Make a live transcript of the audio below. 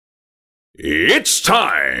It's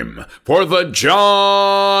time for the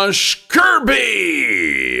Josh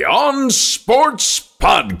Kirby on Sports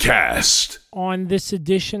Podcast. On this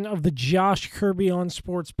edition of the Josh Kirby on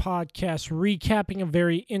Sports Podcast, recapping a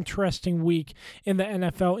very interesting week in the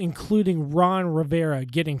NFL, including Ron Rivera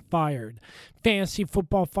getting fired, Fantasy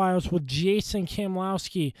Football Files with Jason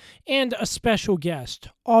Kamlowski, and a special guest.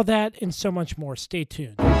 All that and so much more. Stay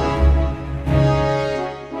tuned.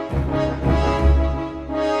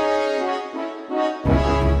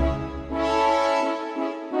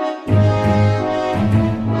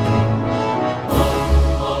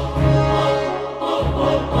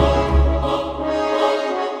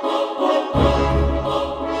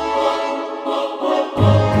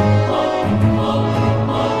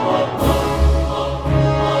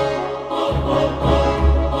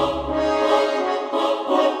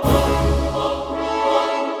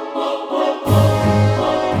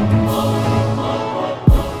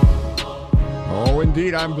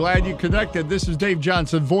 I'm glad you connected. This is Dave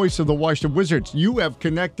Johnson, voice of the Washington Wizards. You have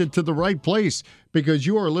connected to the right place because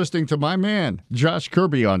you are listening to my man, Josh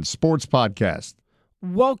Kirby on Sports Podcast.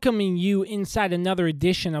 Welcoming you inside another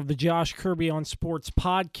edition of the Josh Kirby on Sports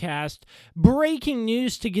Podcast. Breaking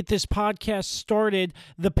news to get this podcast started.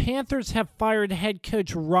 The Panthers have fired head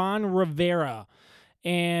coach Ron Rivera.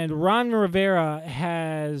 And Ron Rivera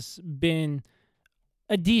has been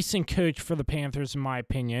a decent coach for the Panthers, in my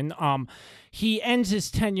opinion. He ends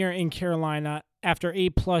his tenure in Carolina after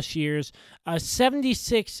 8+ years, a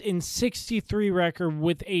 76-63 record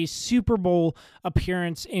with a Super Bowl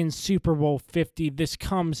appearance in Super Bowl 50. This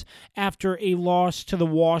comes after a loss to the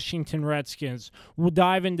Washington Redskins. We'll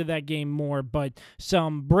dive into that game more, but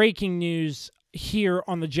some breaking news here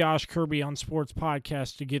on the Josh Kirby on Sports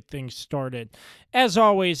Podcast to get things started. As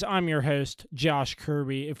always, I'm your host, Josh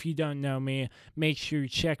Kirby. If you don't know me, make sure you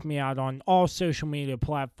check me out on all social media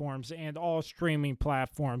platforms and all streaming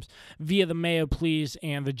platforms via the Mayo Please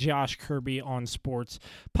and the Josh Kirby on Sports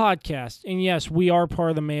Podcast. And yes, we are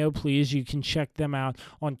part of the Mayo Please. You can check them out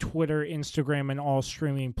on Twitter, Instagram, and all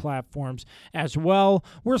streaming platforms as well.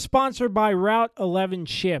 We're sponsored by Route 11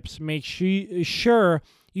 Chips. Make sure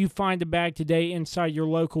you find a bag today inside your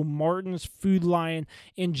local Martin's, Food Lion,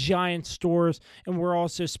 and Giant stores. And we're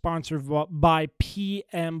also sponsored by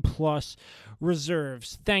PM Plus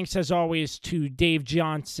Reserves. Thanks, as always, to Dave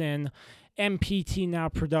Johnson, MPT Now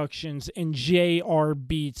Productions, and JR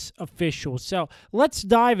Beats Official. So let's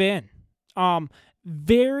dive in.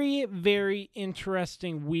 Very, very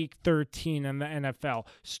interesting Week 13 in the NFL.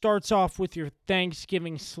 Starts off with your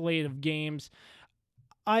Thanksgiving slate of games.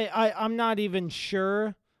 I'm not even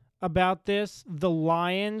sure about this. The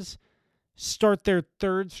Lions start their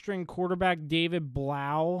third-string quarterback, David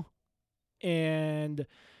Blau, and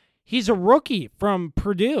he's a rookie from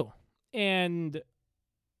Purdue, and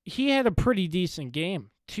he had a pretty decent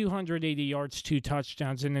game, 280 yards, 2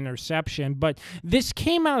 touchdowns, and interception, but this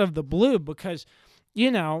came out of the blue because,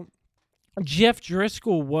 Jeff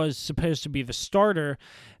Driscoll was supposed to be the starter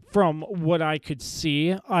from what I could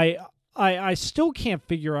see. I still can't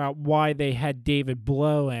figure out why they had David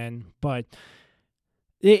Blow in, but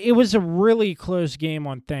it was a really close game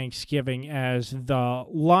on Thanksgiving as the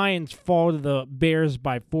Lions fall to the Bears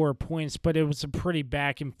by 4 points, but it was a pretty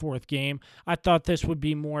back-and-forth game. I thought this would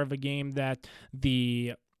be more of a game that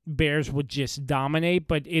the Bears would just dominate,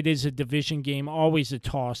 but it is a division game, always a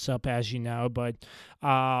toss-up, as you know, but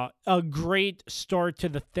a great start to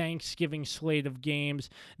the Thanksgiving slate of games.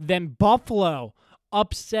 Then Buffalo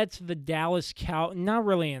upsets the Dallas Cowboys. Not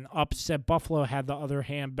really an upset. Buffalo had the other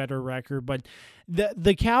hand better record, but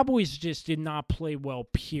the Cowboys just did not play well,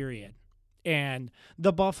 period. And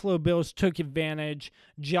the Buffalo Bills took advantage.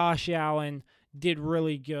 Josh Allen did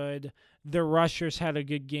really good. The rushers had a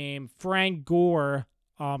good game. Frank Gore,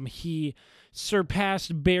 he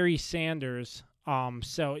surpassed Barry Sanders.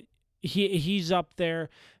 So he's up there.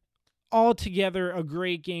 Altogether, a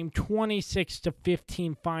great game.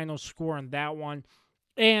 26-15 final score on that one.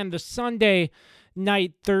 And the Sunday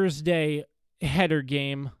night, Thursday header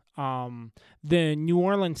game, the New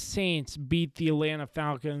Orleans Saints beat the Atlanta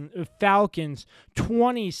Falcons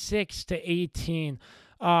 26-18.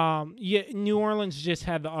 New Orleans just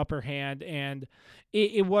had the upper hand, and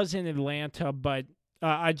it was in Atlanta, but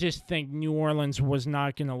I just think New Orleans was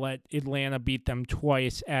not going to let Atlanta beat them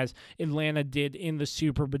twice, as Atlanta did in the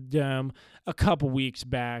Superdome a couple weeks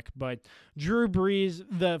back. But Drew Brees,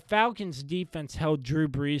 the Falcons' defense held Drew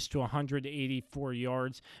Brees to 184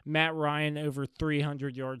 yards. Matt Ryan over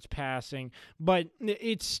 300 yards passing. But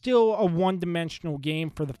it's still a one-dimensional game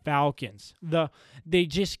for the Falcons. They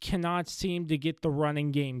just cannot seem to get the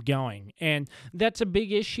running game going. And that's a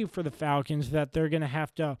big issue for the Falcons, that they're going to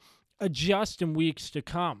have to adjust in weeks to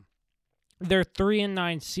come. Their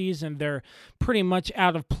 3-9 season, they're pretty much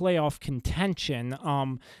out of playoff contention.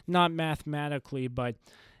 Not mathematically, but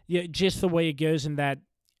yeah, just the way it goes in that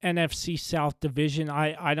NFC South division,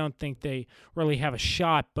 I don't think they really have a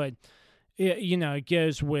shot. But it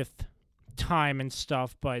goes with time and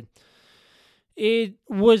stuff. But it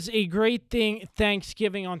was a great thing.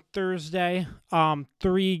 Thanksgiving on Thursday.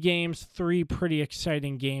 3 games, 3 pretty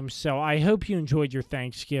exciting games. So I hope you enjoyed your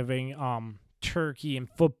Thanksgiving. Turkey and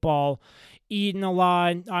football, eating a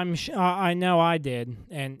lot. I know I did,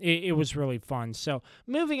 and it was really fun. So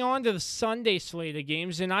moving on to the Sunday slate of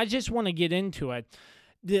games, and I just want to get into it.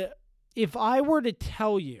 If I were to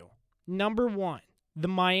tell you, number one, the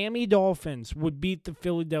Miami Dolphins would beat the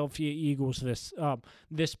Philadelphia Eagles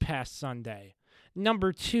this past Sunday.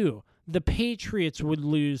 Number 2, the Patriots would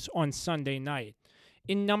lose on Sunday night.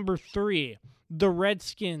 In number 3, the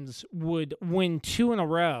Redskins would win 2 in a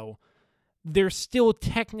row. They're still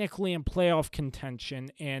technically in playoff contention,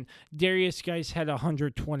 and Darius Geis had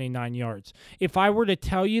 129 yards. If I were to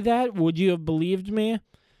tell you that, would you have believed me?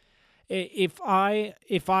 If I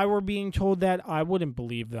were being told that, I wouldn't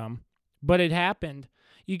believe them. But it happened.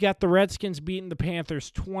 You got the Redskins beating the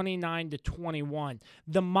Panthers 29-21.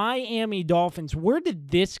 The Miami Dolphins, where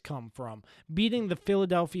did this come from? Beating the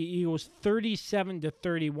Philadelphia Eagles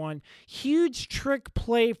 37-31. Huge trick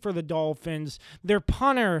play for the Dolphins. Their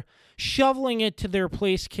punter shoveling it to their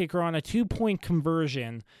place kicker on a 2-point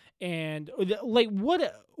conversion. And what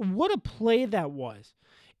a play that was.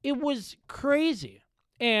 It was crazy.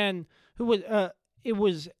 And it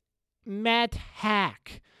was Matt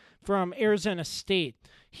Hack from Arizona State.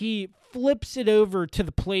 He flips it over to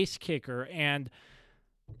the place kicker, and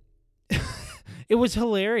it was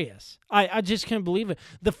hilarious. I just couldn't believe it.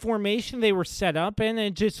 The formation they were set up in,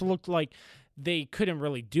 it just looked like they couldn't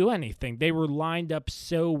really do anything. They were lined up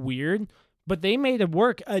so weird, but they made it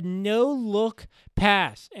work. A no-look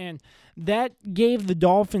pass, and that gave the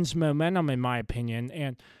Dolphins momentum, in my opinion.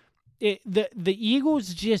 And the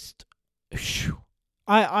Eagles just...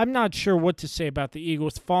 I'm not sure what to say about the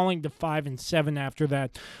Eagles falling to 5-7 after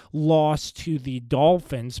that loss to the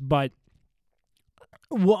Dolphins, but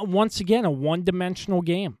once again, a one-dimensional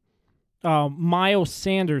game. Miles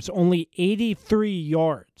Sanders, only 83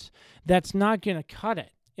 yards. That's not going to cut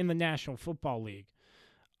it in the National Football League.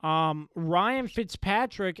 Ryan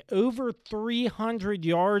Fitzpatrick, over 300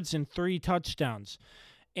 yards and 3 touchdowns.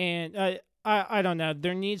 And I don't know.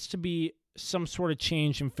 There needs to be some sort of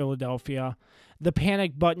change in Philadelphia. The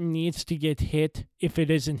panic button needs to get hit if it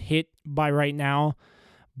isn't hit by right now.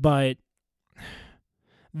 But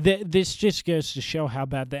this just goes to show how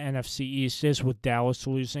bad the NFC East is, with Dallas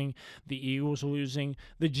losing, the Eagles losing,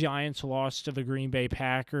 the Giants lost to the Green Bay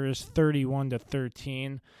Packers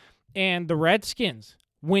 31-13, and the Redskins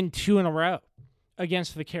win 2 in a row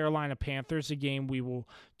against the Carolina Panthers, a game we will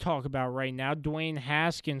talk about right now. Dwayne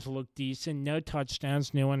Haskins looked decent. No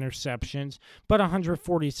touchdowns, no interceptions, but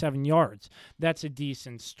 147 yards. That's a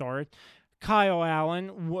decent start. Kyle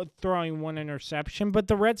Allen throwing 1 interception, but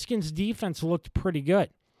the Redskins' defense looked pretty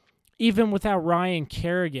good, even without Ryan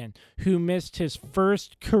Kerrigan, who missed his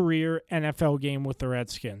first career NFL game with the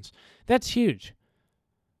Redskins. That's huge.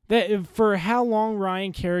 For how long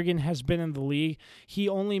Ryan Kerrigan has been in the league, he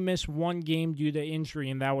only missed 1 game due to injury,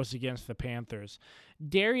 and that was against the Panthers.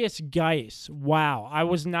 Darius Geis, wow. I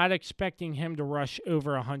was not expecting him to rush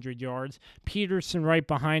over 100 yards. Peterson right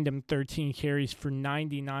behind him, 13 carries for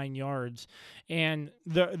 99 yards. And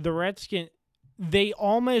the Redskins, they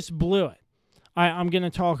almost blew it. I'm going to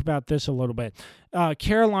talk about this a little bit.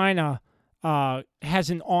 Carolina has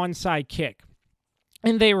an onside kick,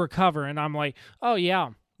 and they recover, and I'm like, oh, yeah.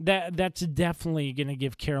 That's definitely going to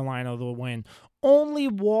give Carolina the win. Only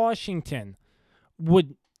Washington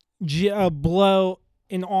would blow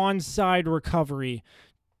an onside recovery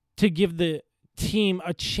to give the team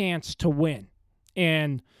a chance to win.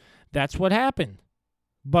 And that's what happened.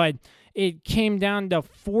 But it came down to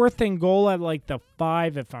 4th and goal at like the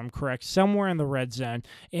 5, if I'm correct, somewhere in the red zone.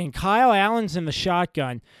 And Kyle Allen's in the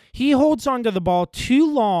shotgun. He holds onto the ball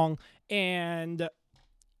too long, and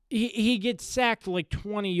he gets sacked like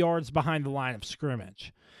 20 yards behind the line of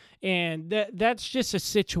scrimmage. And that's just a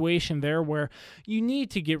situation there where you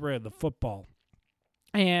need to get rid of the football.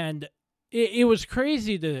 And it was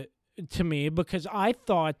crazy to me because I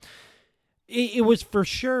thought it was for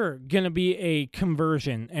sure going to be a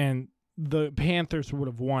conversion and the Panthers would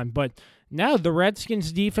have won. But no, the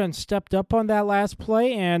Redskins defense stepped up on that last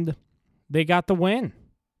play and they got the win.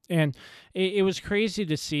 And it was crazy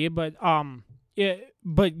to see, but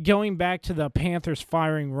but going back to the Panthers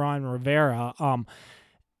firing Ron Rivera,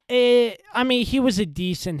 I mean, he was a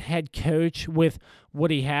decent head coach with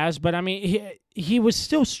what he has, but I mean, he was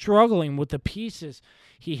still struggling with the pieces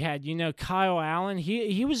he had. You know, Kyle Allen,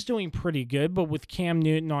 he was doing pretty good, but with Cam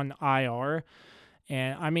Newton on IR,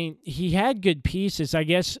 and I mean, he had good pieces. I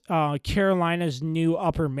guess Carolina's new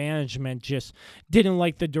upper management just didn't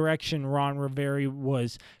like the direction Ron Rivera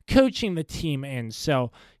was coaching the team in,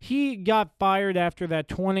 so he got fired after that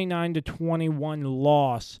 29-21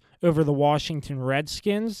 loss over the Washington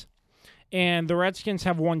Redskins, and the Redskins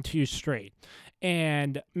have won 2 straight.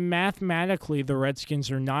 And mathematically, the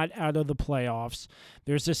Redskins are not out of the playoffs.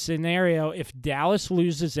 There's a scenario if Dallas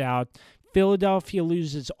loses out, Philadelphia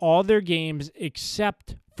loses all their games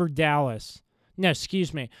except for Dallas. No,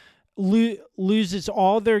 excuse me. Loses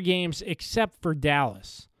all their games except for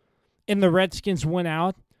Dallas. And the Redskins win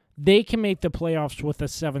out. They can make the playoffs with a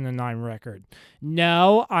 7-9 record.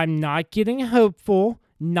 No, I'm not getting hopeful.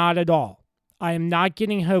 Not at all. I am not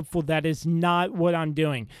getting hopeful. That is not what I'm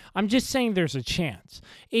doing. I'm just saying there's a chance.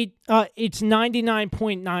 It's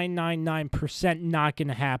 99.999% not going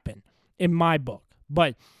to happen in my book.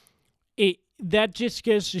 But that just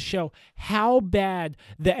goes to show how bad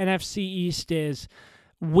the NFC East is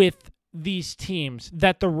with these teams,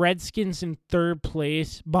 that the Redskins in 3rd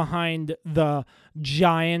place behind the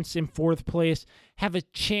Giants in 4th place have a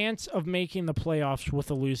chance of making the playoffs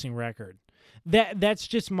with a losing record. That's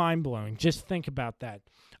just mind-blowing. Just think about that.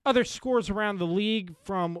 Other scores around the league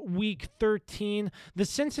from Week 13. The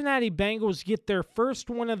Cincinnati Bengals get their first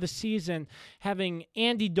win of the season, having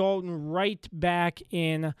Andy Dalton right back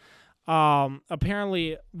in.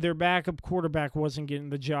 Apparently, their backup quarterback wasn't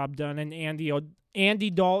getting the job done, and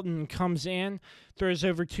Andy Dalton comes in, throws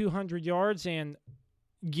over 200 yards, and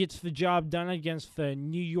gets the job done against the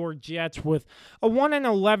New York Jets with a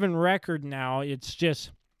 1-11 record now. It's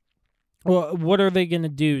just... well, what are they going to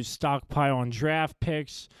do? Stockpile on draft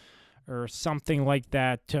picks or something like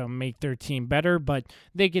that to make their team better? But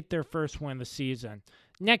they get their first win of the season.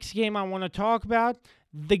 Next game I want to talk about,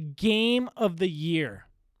 the game of the year.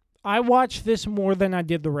 I watched this more than I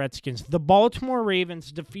did the Redskins. The Baltimore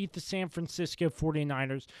Ravens defeat the San Francisco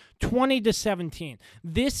 49ers 20-17.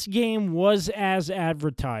 This game was as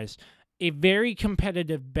advertised. A very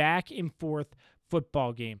competitive back and forth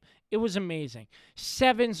football game. It was amazing.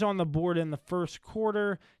 7s on the board in the first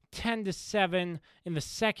quarter, 10-7 in the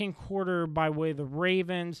second quarter by way of the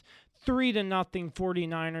Ravens, 3-0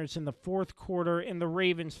 49ers in the fourth quarter, and the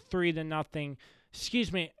Ravens 3-0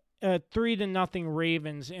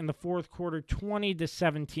 Ravens in the fourth quarter,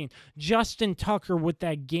 20-17. Justin Tucker with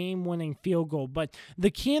that game-winning field goal. But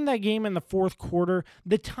the key in that game in the fourth quarter,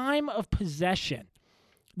 the time of possession.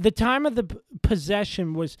 The time of the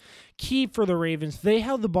possession was key for the Ravens. They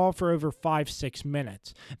held the ball for over 5-6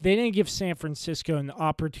 minutes. They didn't give San Francisco an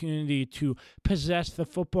opportunity to possess the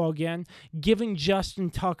football again, giving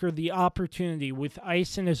Justin Tucker the opportunity with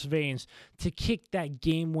ice in his veins to kick that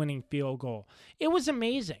game-winning field goal. It was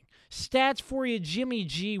amazing. Stats for you, Jimmy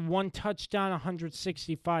G, 1 touchdown,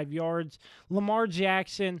 165 yards. Lamar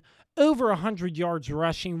Jackson, over 100 yards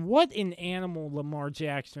rushing. What an animal Lamar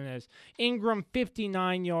Jackson is. Ingram,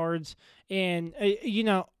 59 yards. And,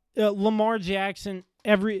 Lamar Jackson,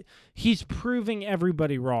 he's proving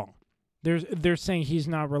everybody wrong. They're saying he's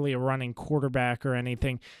not really a running quarterback or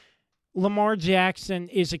anything. Lamar Jackson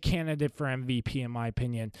is a candidate for MVP, in my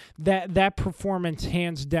opinion. That performance,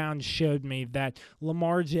 hands down, showed me that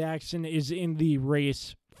Lamar Jackson is in the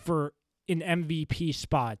race for an MVP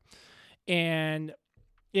spot. And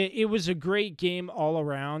it was a great game all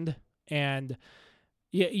around. And,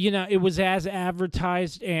 it was as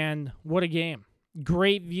advertised, and what a game.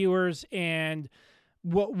 Great viewers, and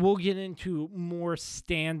we'll get into more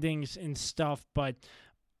standings and stuff, but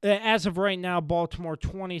as of right now, Baltimore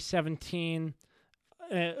 2017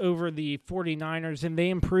 over the 49ers, and they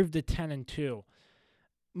improved to 10-2.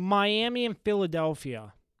 Miami and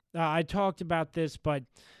Philadelphia. I talked about this, but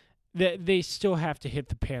they still have to hit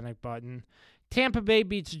the panic button. Tampa Bay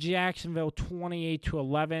beats Jacksonville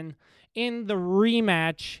 28-11. In the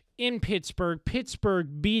rematch in Pittsburgh,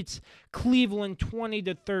 Pittsburgh beats Cleveland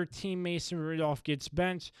 20-13. Mason Rudolph gets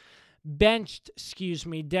benched.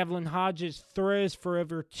 Devlin Hodges throws for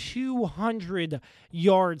over 200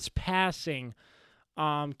 yards passing.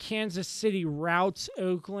 Kansas City routs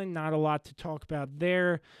Oakland. Not a lot to talk about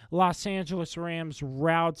there. Los Angeles Rams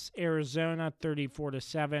routs Arizona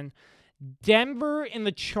 34-7. Denver and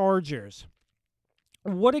the Chargers.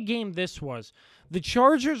 What a game this was. The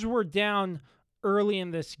Chargers were down early in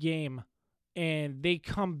this game, and they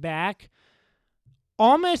come back,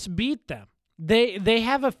 almost beat them. They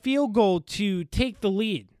have a field goal to take the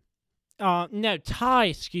lead.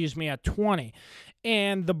 Tie, at 20.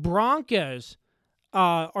 And the Broncos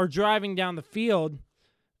are driving down the field.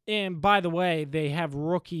 And by the way, they have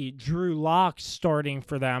rookie Drew Lock starting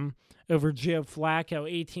for them over Joe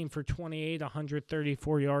Flacco, 18 for 28,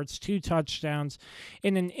 134 yards, 2 touchdowns,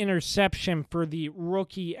 and an interception for the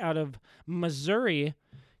rookie out of Missouri.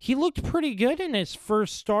 He looked pretty good in his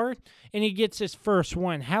first start, and he gets his first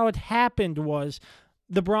win. How it happened was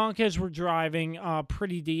the Broncos were driving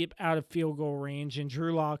pretty deep out of field goal range, and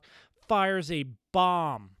Drew Lock fires a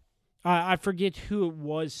bomb. I forget who it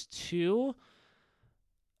was to.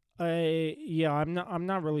 I'm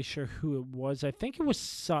not really sure who it was. I think it was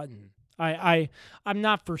Sutton. I'm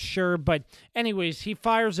not for sure, but anyways, he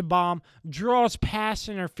fires a bomb, draws pass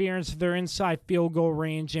interference. They're inside field goal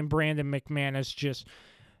range, and Brandon McManus just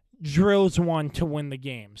drills one to win the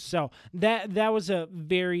game. So that was a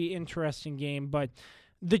very interesting game. But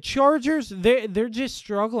the Chargers, they're just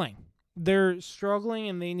struggling. They're struggling,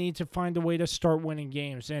 and they need to find a way to start winning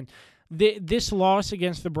games. And this loss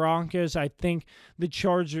against the Broncos, I think the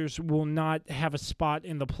Chargers will not have a spot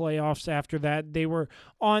in the playoffs after that. They were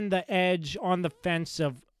on the edge, on the fence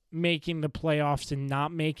of making the playoffs and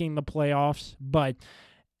not making the playoffs. But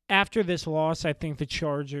after this loss, I think the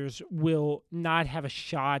Chargers will not have a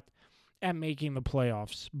shot at making the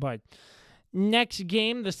playoffs. But next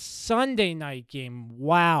game, the Sunday night game.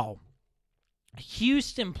 Wow.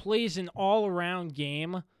 Houston plays an all-around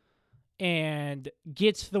game and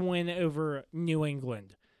gets the win over New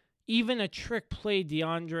England. Even a trick play,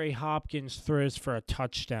 DeAndre Hopkins throws for a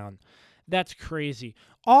touchdown. That's crazy.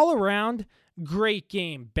 All around, great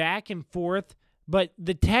game, back and forth, but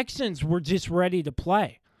the Texans were just ready to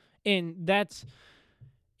play. And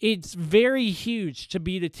it's very huge to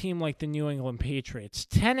beat a team like the New England Patriots.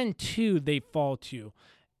 10-2 they fall to.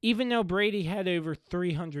 Even though Brady had over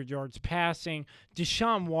 300 yards passing,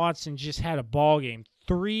 Deshaun Watson just had a ball game.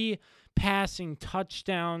 3 passing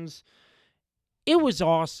touchdowns. It was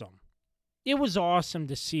awesome. It was awesome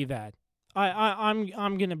to see that.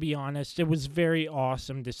 I'm gonna be honest. It was very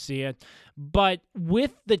awesome to see it. But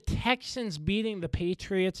with the Texans beating the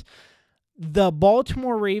Patriots, the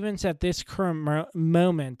Baltimore Ravens at this current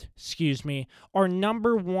moment, are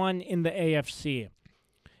number 1 in the AFC.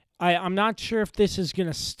 I'm not sure if this is going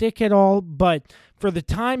to stick at all, but for the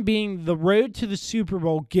time being, the road to the Super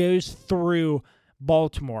Bowl goes through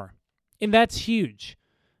Baltimore. And that's huge.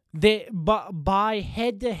 By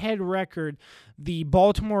head-to-head record, the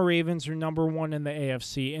Baltimore Ravens are number 1 in the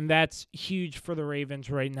AFC, and that's huge for the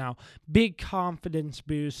Ravens right now. Big confidence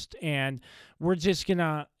boost, and we're just going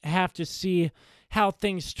to have to see how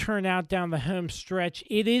things turn out down the home stretch.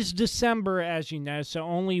 It is December, as you know, so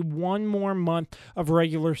only one more month of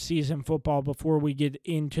regular season football before we get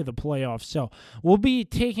into the playoffs. So we'll be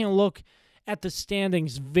taking a look at the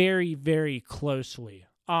standings very, very closely.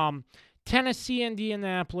 Tennessee,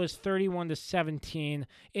 Indianapolis, 31-17.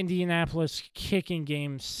 Indianapolis kicking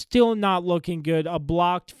game still not looking good. A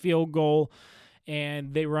blocked field goal,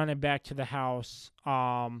 and they run it back to the house.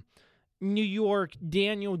 New York,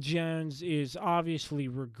 Daniel Jones is obviously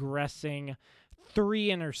regressing. 3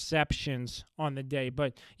 interceptions on the day,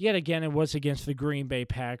 but yet again, it was against the Green Bay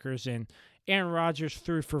Packers, and Aaron Rodgers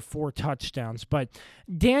threw for 4 touchdowns. But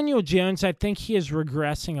Daniel Jones, I think he is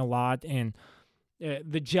regressing a lot, and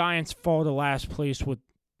the Giants fall to last place with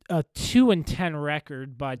a 2-10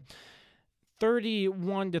 record, but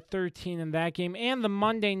 31-13 in that game. And the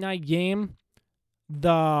Monday night game,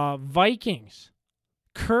 the Vikings.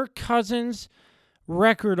 Kirk Cousins'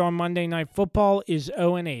 record on Monday Night Football is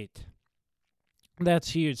 0-8. That's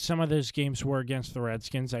huge. Some of those games were against the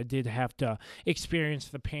Redskins. I did have to experience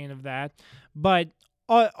the pain of that. But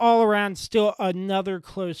all around, still another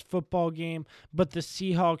close football game, but the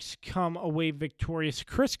Seahawks come away victorious.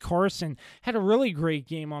 Chris Carson had a really great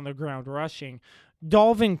game on the ground rushing.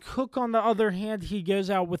 Dalvin Cook, on the other hand, he goes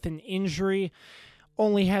out with an injury.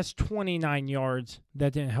 Only has 29 yards.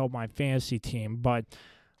 That didn't help my fantasy team. But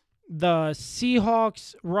the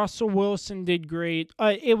Seahawks, Russell Wilson did great.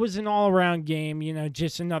 It was an all-around game,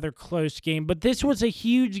 just another close game. But this was a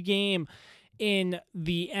huge game in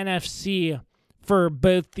the NFC for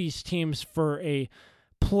both these teams for a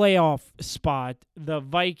playoff spot. The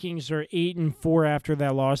Vikings are 8-4 after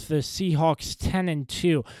that loss. The Seahawks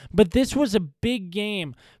 10-2. But this was a big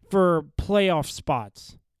game for playoff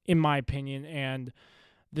spots, in my opinion, and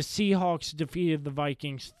the Seahawks defeated the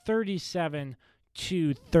Vikings 37-30.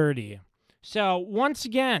 So, once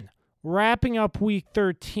again, wrapping up Week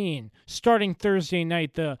 13, starting Thursday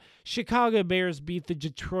night, the Chicago Bears beat the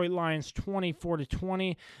Detroit Lions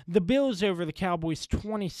 24-20. The Bills over the Cowboys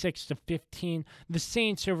 26-15. The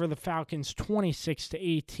Saints over the Falcons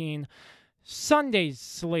 26-18. Sunday's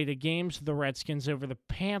slate of games, the Redskins over the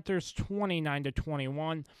Panthers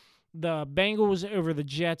 29-21. The Bengals over the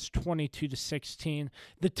Jets 22-16.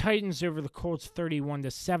 The Titans over the Colts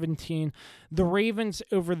 31-17. The Ravens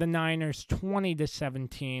over the Niners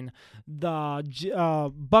 20-17.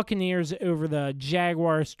 The Buccaneers over the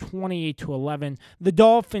Jaguars 28-11. The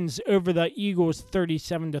Dolphins over the Eagles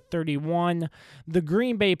 37-31. The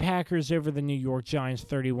Green Bay Packers over the New York Giants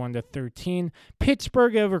 31-13.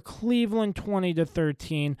 Pittsburgh over Cleveland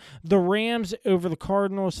 20-13. The Rams over the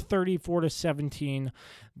Cardinals 34-17.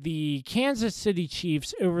 The Kansas City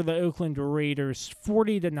Chiefs over the Oakland Raiders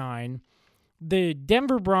 40-9. The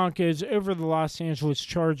Denver Broncos over the Los Angeles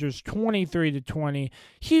Chargers 23-20.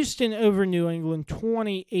 Houston over New England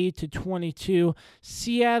 28-22.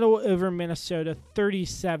 Seattle over Minnesota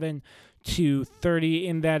 37-30.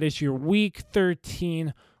 And that is your Week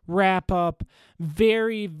 13 wrap up.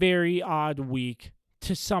 Very, very odd week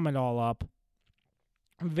to sum it all up.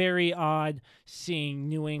 Very odd seeing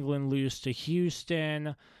New England lose to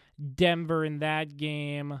Houston, Denver in that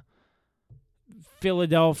game,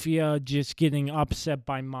 Philadelphia just getting upset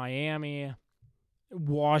by Miami,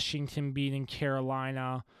 Washington beating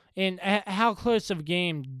Carolina, and how close of a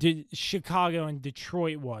game did Chicago and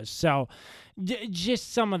Detroit was. So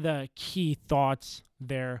just some of the key thoughts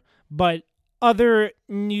there. But other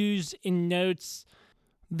news and notes: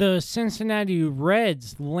 the Cincinnati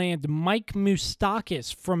Reds land Mike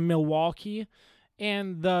Moustakas from Milwaukee,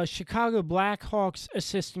 and the Chicago Blackhawks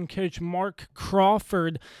assistant coach Mark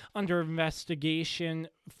Crawford under investigation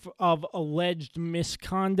of alleged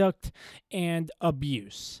misconduct and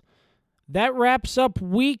abuse. That wraps up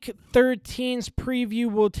Week 13's preview.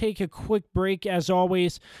 We'll take a quick break. As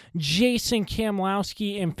always, Jason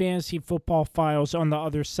Kamlowski and Fantasy Football Files on the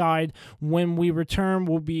other side. When we return,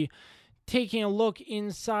 we'll be taking a look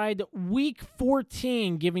inside Week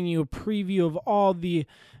 14, giving you a preview of all the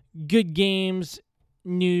good games,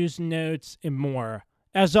 news, notes, and more.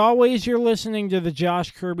 As always, you're listening to the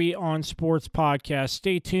Josh Kirby on Sports Podcast.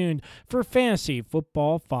 Stay tuned for Fantasy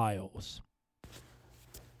Football Files.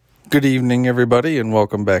 Good evening, everybody, and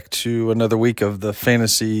welcome back to another week of the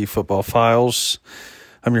Fantasy Football Files.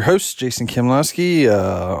 I'm your host, Jason Kimlowski,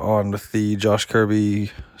 on with the Josh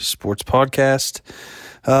Kirby Sports Podcast.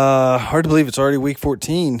 Hard to believe it's already Week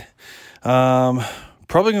 14.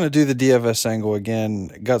 Probably going to do the DFS angle again.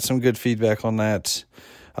 Got some good feedback on that.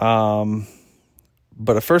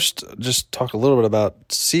 But at first, just talk a little bit about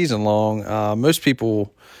season long. Most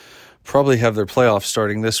people probably have their playoffs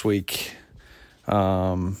starting this week,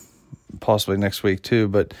 possibly next week too.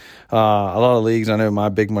 But a lot of leagues, I know my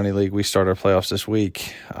big money league, we start our playoffs this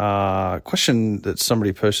week. Question that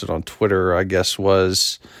somebody posted on Twitter, I guess,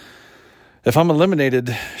 was, if I'm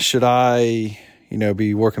eliminated, should I,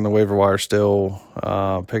 be working the waiver wire still,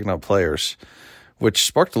 picking up players? Which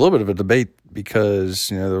sparked a little bit of a debate because,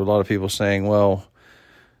 there were a lot of people saying, well,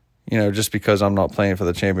 just because I'm not playing for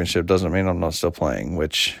the championship doesn't mean I'm not still playing,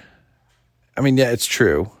 which, yeah, it's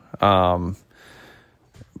true. But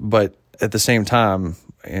at the same time,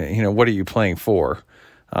 what are you playing for?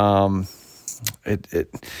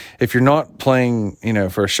 If you're not playing,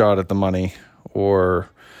 for a shot at the money or,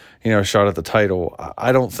 a shot at the title,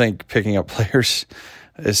 I don't think picking up players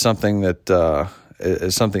is something that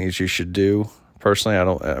you should do. Personally,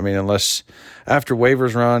 unless after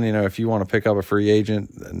waivers run, if you want to pick up a free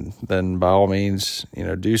agent, then by all means,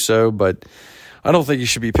 do so. But I don't think you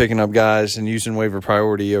should be picking up guys and using waiver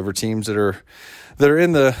priority over teams that are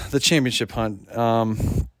in the championship hunt.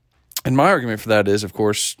 And my argument for that is, of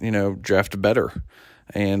course, draft better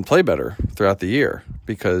and play better throughout the year,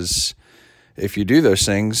 because if you do those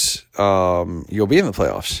things, you'll be in the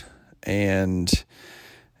playoffs and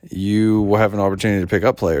you will have an opportunity to pick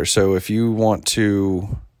up players. So if you want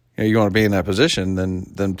to, you want to be in that position,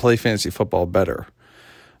 then play fantasy football better.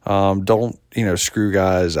 Don't, screw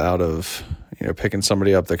guys out of, picking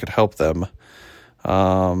somebody up that could help them,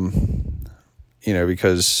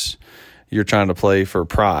 because you're trying to play for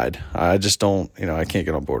pride. I just don't, I can't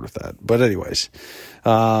get on board with that. But anyways,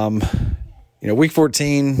 Week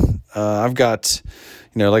 14, I've got,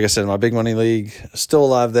 like I said, my big money league, still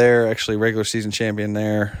alive there, actually regular season champion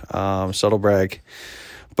there, subtle brag.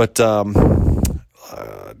 But a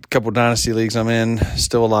couple of dynasty leagues I'm in,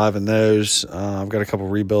 still alive in those. I've got a couple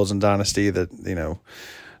of rebuilds in dynasty that,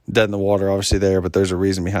 dead in the water obviously there, but there's a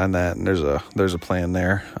reason behind that, and there's a plan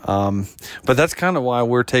there. But that's kind of why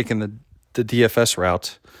we're taking the DFS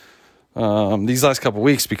route these last couple of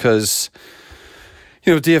weeks, because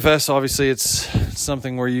DFS, obviously, it's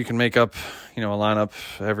something where you can make up, a lineup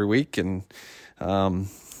every week, and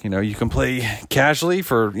You can play casually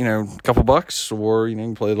for, a couple bucks, or, you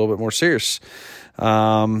can play a little bit more serious.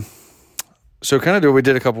 So kind of do what we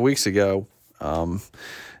did a couple weeks ago.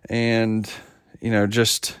 And,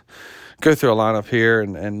 just go through a lineup here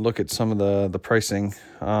and look at some of the pricing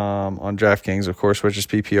on DraftKings, of course, which is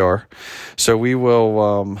PPR. So we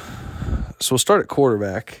will we'll start at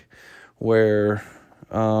quarterback, where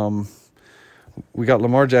we got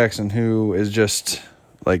Lamar Jackson, who is just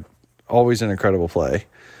like always an incredible play.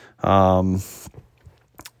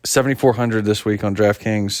 7,400 this week on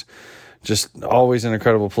DraftKings. Just always an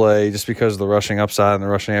incredible play, just because of the rushing upside and the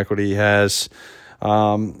rushing equity he has.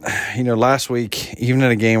 Last week, even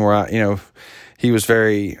in a game where he was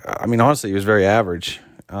honestly, he was very average.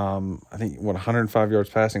 I think 105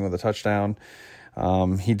 yards passing with a touchdown.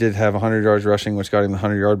 He did have 100 yards rushing, which got him the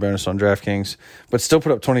 100-yard bonus on DraftKings, but still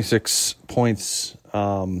put up 26 points.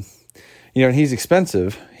 And he's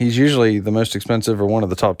expensive. He's usually the most expensive, or one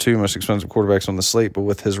of the top 2 most expensive quarterbacks on the slate. But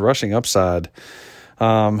with his rushing upside,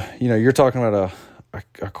 you're talking about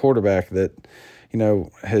a quarterback that,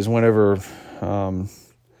 has went over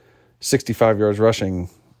 65 yards rushing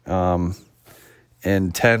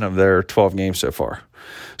in 10 of their 12 games so far.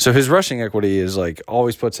 So his rushing equity is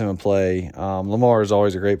always puts him in play. Lamar is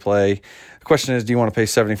always a great play. The question is, do you want to pay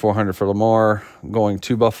 $7,400 for Lamar going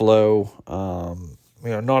to Buffalo?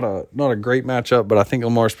 Not a great matchup, but I think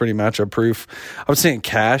Lamar's pretty matchup proof. I would say in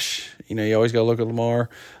cash, you always got to look at Lamar.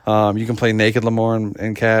 You can play naked Lamar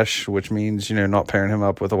in cash, which means, not pairing him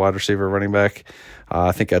up with a wide receiver or running back.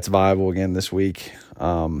 I think that's viable again this week.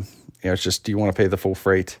 It's just, do you want to pay the full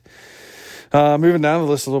freight? Moving down the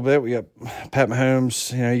list a little bit, we got Pat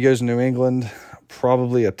Mahomes. He goes to New England,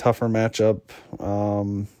 probably a tougher matchup.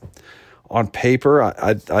 On paper,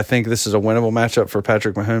 I think this is a winnable matchup for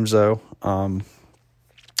Patrick Mahomes, though.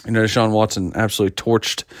 Deshaun Watson absolutely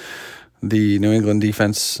torched the New England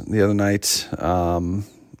defense the other night,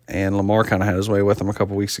 and Lamar kind of had his way with him a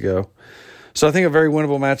couple weeks ago. So I think a very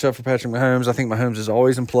winnable matchup for Patrick Mahomes. I think Mahomes is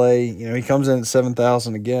always in play. He comes in at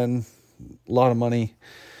 $7,000 again, a lot of money.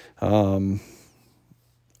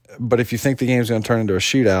 But if you think the game's going to turn into a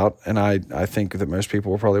shootout, and I think that most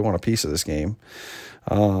people will probably want a piece of this game,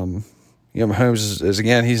 Mahomes is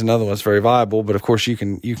again, he's another one that's very viable. But of course, you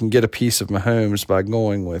can get a piece of Mahomes by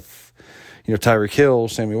going with, Tyreek Hill,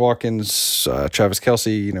 Sammy Watkins, Travis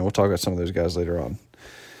Kelce. We'll talk about some of those guys later on.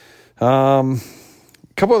 A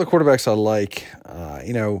couple other quarterbacks I like.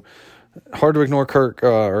 Hard to ignore Kirk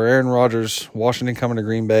or Aaron Rodgers. Washington coming to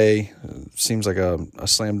Green Bay seems like a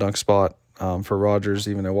slam dunk spot for Rodgers,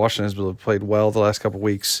 even though Washington has played well the last couple of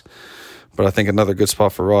weeks. But I think another good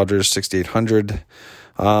spot for Rodgers, 6,800.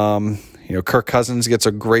 Kirk Cousins gets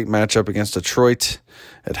a great matchup against Detroit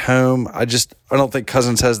at home. I don't think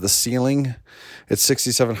Cousins has the ceiling at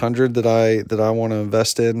 6,700 that I want to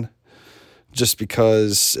invest in, just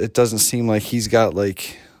because it doesn't seem like he's got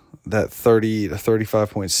that 30 to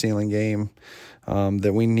 35 point ceiling game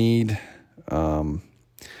that we need. The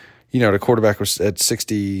quarterback was at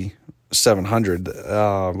 6,700,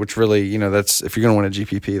 which really, that's, if you're going to win a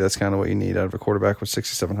GPP, that's kind of what you need out of a quarterback with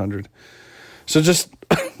 6,700. So just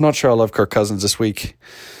not sure I love Kirk Cousins this week.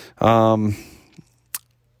 I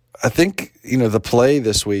think, the play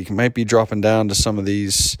this week might be dropping down to some of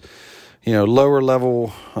these, lower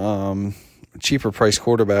level, cheaper price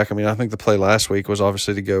quarterback. I think the play last week was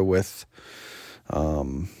obviously to go with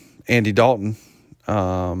Andy Dalton,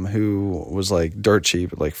 who was dirt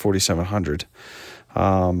cheap at 4,700.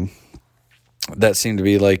 That seemed to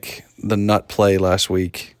be the nut play last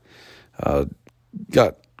week.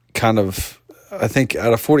 Got kind of, I think,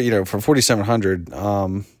 out of 40, for 4,700,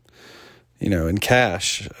 in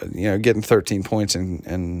cash, getting 13 points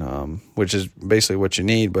and which is basically what you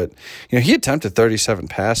need. But, he attempted 37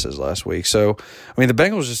 passes last week. So, the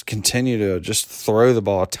Bengals just continue to just throw the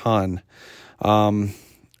ball a ton. I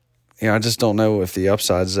just don't know if the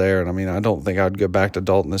upside's there. And, I don't think I'd go back to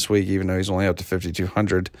Dalton this week, even though he's only up to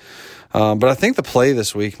 5,200. But I think the play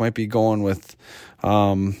this week might be going with,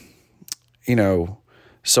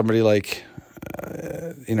 somebody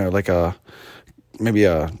maybe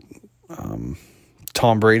a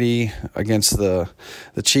Tom Brady against the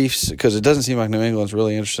Chiefs, because it doesn't seem like New England's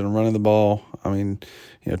really interested in running the ball.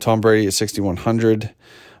 Tom Brady at 6,100.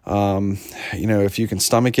 If you can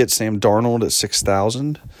stomach it, Sam Darnold at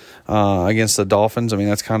 6,000 against the Dolphins.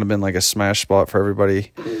 That's kind of been a smash spot for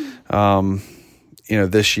everybody,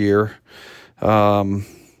 this year. But,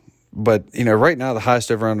 right now the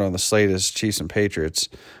highest over-under on the slate is Chiefs and Patriots,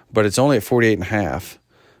 but it's only at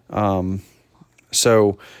 48.5.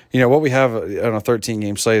 So, what we have on a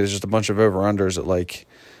 13-game slate is just a bunch of over-unders at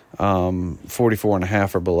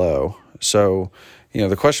 44.5 or below. So,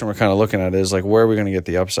 the question we're kind of looking at is like, where are we going to get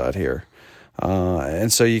the upside here?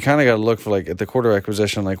 And so you kind of got to look for like at the quarterback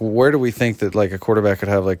position, like where do we think that like a quarterback could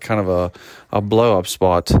have like kind of a blow up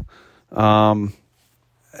spot? And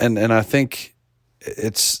I think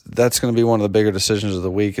that's going to be one of the bigger decisions of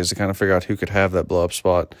the week is to kind of figure out who could have that blow up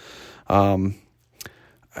spot. I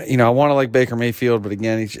want to like Baker Mayfield, but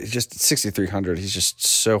again, he's just 6,300. He's just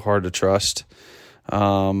so hard to trust.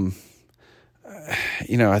 I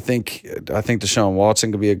think Deshaun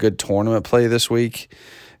Watson could be a good tournament play this week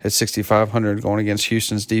at 6,500 going against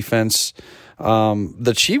Houston's defense.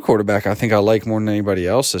 The cheap quarterback I think I like more than anybody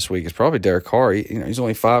else this week is probably Derek Carr. He's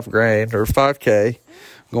only $5,000 or $5K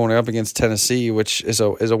going up against Tennessee, which is a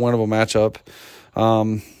winnable matchup.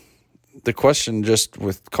 The question just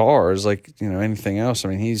with Carr is like, anything else. I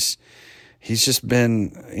mean, he's just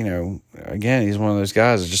been, again, he's one of those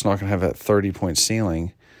guys that's just not going to have that 30-point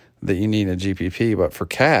ceiling that you need in a GPP. But for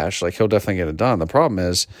cash, like he'll definitely get it done. The problem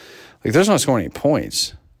is, like, there's not scoring any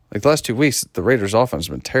points. Like the last 2 weeks, the Raiders' offense has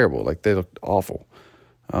been terrible. Like they looked awful.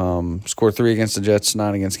 Scored 3 against the Jets,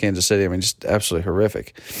 9 against Kansas City. I mean, just absolutely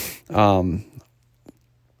horrific.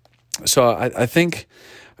 So I think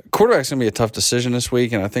quarterback's going to be a tough decision this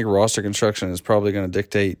week, and I think roster construction is probably going to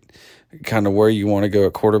dictate kind of where you want to go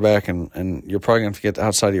at quarterback, and you're probably going to have to get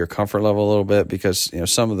outside of your comfort level a little bit because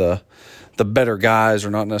some of the better guys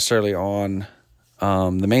are not necessarily on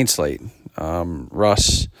the main slate.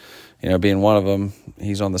 Russ, being one of them,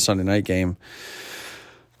 he's on the Sunday night game.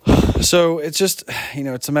 So it's just,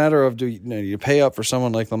 it's a matter of do you pay up for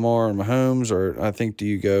someone like Lamar and Mahomes, or I think do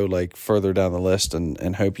you go like further down the list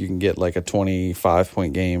and hope you can get like a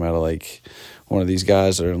 25-point game out of like one of these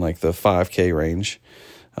guys that are in like the 5K range.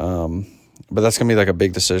 But that's going to be like a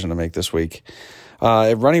big decision to make this week.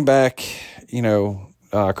 At running back, Christian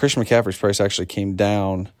McCaffrey's price actually came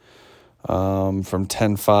down from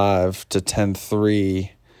 10.5 to 10.3,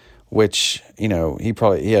 which,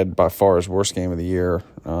 he had by far his worst game of the year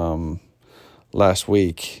last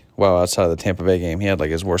week. Well, outside of the Tampa Bay game, he had like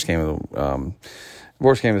his worst game of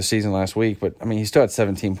the season last week. But I mean, he still had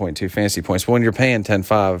 17.2 fantasy points. But when you're paying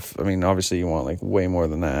 10.5, I mean, obviously you want like way more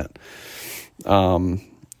than that.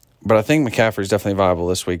 But I think McCaffrey's definitely viable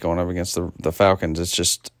this week going up against the Falcons. It's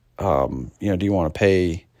just, do you want to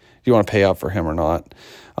pay up for him or not?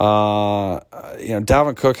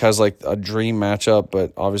 Dalvin Cook has like a dream matchup,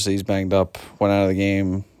 but obviously he's banged up, went out of the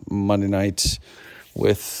game Monday night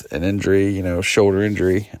with an injury, shoulder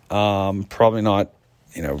injury. Probably not,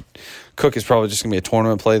 Cook is probably just going to be a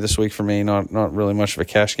tournament play this week for me, not really much of a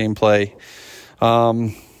cash game play.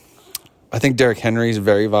 I think Derrick Henry is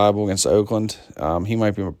very viable against Oakland. He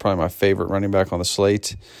might be probably my favorite running back on the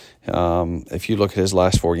slate. If you look at his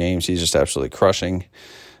last 4 games, he's just absolutely crushing,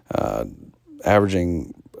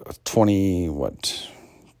 averaging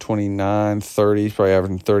 29, 30. He's probably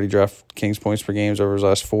averaging 30 DraftKings points per game over his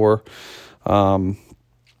last 4.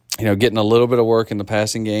 Getting a little bit of work in the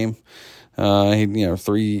passing game. He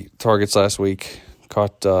 3 targets last week,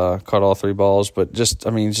 caught all 3 balls, but just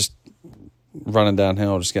running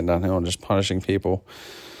downhill, just getting downhill and just punishing people.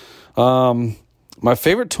 My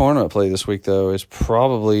favorite tournament play this week, though, is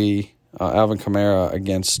probably Alvin Kamara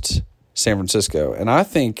against San Francisco. And I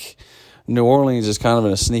think New Orleans is kind of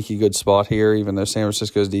in a sneaky good spot here, even though San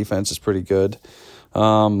Francisco's defense is pretty good.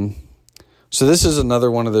 So this is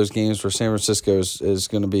another one of those games where San Francisco is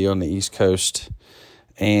going to be on the East Coast,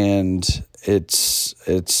 and it's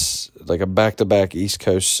like a back-to-back East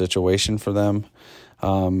Coast situation for them.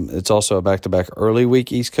 It's also a back-to-back early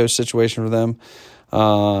week East Coast situation for them.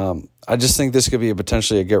 I just think this could be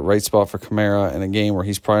potentially a get-right spot for Kamara in a game where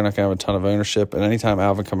he's probably not going to have a ton of ownership. And anytime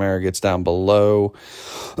Alvin Kamara gets down below,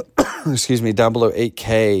 down below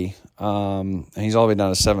 8K, and he's all the way down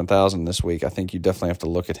to 7,000 this week, I think you definitely have to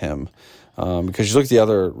look at him. Because you look at the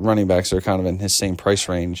other running backs that are kind of in his same price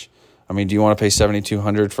range. I mean, do you want to pay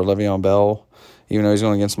 $7,200 for Le'Veon Bell, even though he's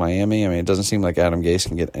going against Miami? I mean, it doesn't seem like Adam Gase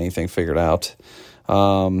can get anything figured out.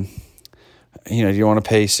 Do you want to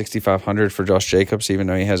pay $6,500 for Josh Jacobs, even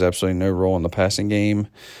though he has absolutely no role in the passing game?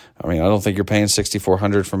 I mean, I don't think you're paying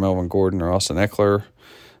 $6,400 for Melvin Gordon or Austin Eckler.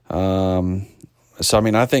 So I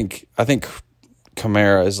mean, I think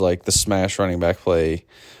Kamara is like the smash running back play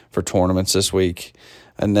for tournaments this week,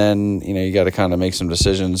 and then you got to kind of make some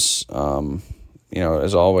decisions.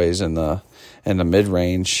 As always in the mid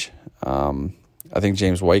range. I think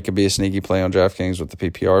James White could be a sneaky play on DraftKings with the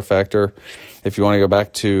PPR factor. If you want to go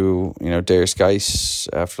back to, Darius Geis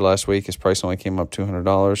after last week, his price only came up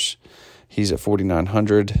 $200. He's at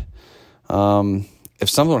 $4,900. If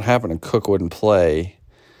something would happen and Cook wouldn't play,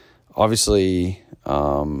 obviously,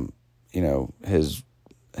 his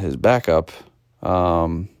backup,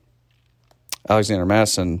 Alexander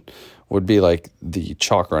Madison would be like the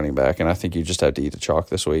chalk running back, and I think you just have to eat the chalk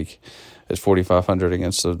this week. It's 4,500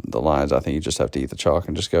 against the Lions. I think you just have to eat the chalk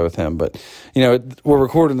and just go with him. But, we're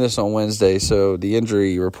recording this on Wednesday, so the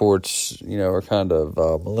injury reports, are kind of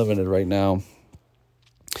limited right now.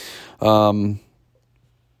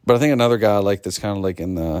 But I think another guy that's kind of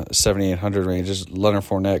in the 7,800 range is Leonard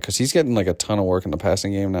Fournette, because he's getting a ton of work in the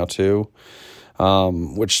passing game now too,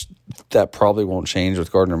 which that probably won't change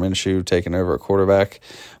with Gardner Minshew taking over at quarterback.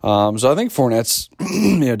 So I think Fournette's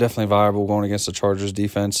definitely viable going against the Chargers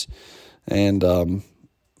defense. And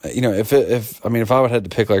if I would have to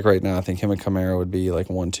pick right now, I think him and Kamara would be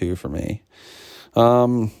 1-2 for me.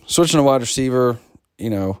 Switching to wide receiver,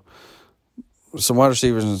 some wide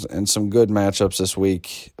receivers and some good matchups this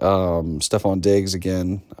week. Stephon Diggs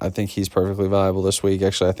again. I think he's perfectly viable this week.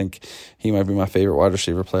 Actually, I think he might be my favorite wide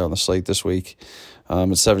receiver play on the slate this week.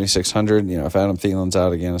 At 7,600. If Adam Thielen's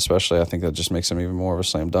out again, especially, I think that just makes him even more of a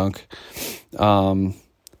slam dunk.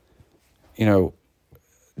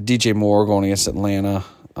 DJ Moore going against Atlanta.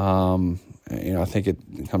 I think it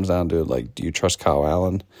comes down to do you trust Kyle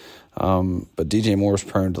Allen? But DJ Moore's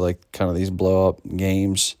prone to kind of these blow up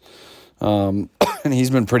games. And he's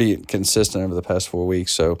been pretty consistent over the past 4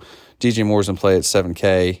 weeks. So DJ Moore's in play at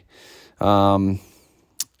 7K.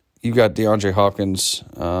 You got DeAndre Hopkins,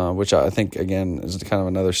 which I think, again, is kind of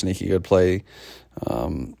another sneaky good play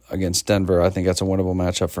against Denver. I think that's a winnable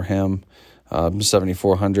matchup for him.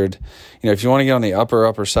 7,400. If you want to get on the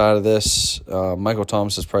upper side of this, Michael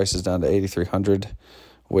Thomas's price is down to 8,300,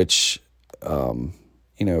 which, for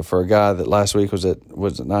a guy that last week was at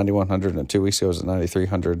 9,100 and 2 weeks ago was at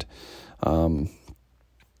 9,300. I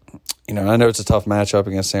know it's a tough matchup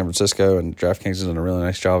against San Francisco, and DraftKings is doing a really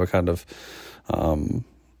nice job of kind of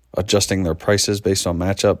adjusting their prices based on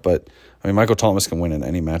matchup. But Michael Thomas can win in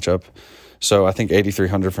any matchup. So I think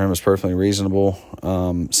 8,300 for him is perfectly reasonable.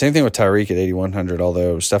 Same thing with Tyreek at 8,100,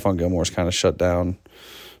 although Stephon Gilmore's kind of shut down.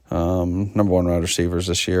 Number one wide receivers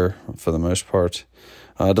this year for the most part.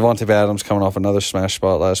 Devontae Adams coming off another smash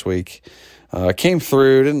spot last week. Came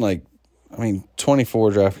through,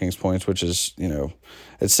 24 DraftKings points, which is,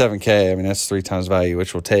 at 7K. That's 3 times value,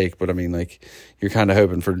 which we'll take. But, you're kind of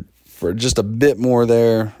hoping for just a bit more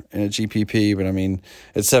there in a GPP. But,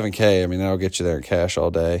 at 7K, that'll get you there in cash all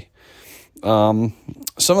day. Some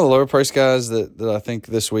of the lower price guys that I think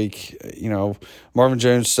this week, Marvin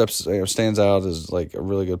Jones stands out as a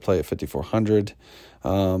really good play at 5,400.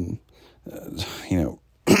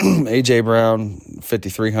 AJ Brown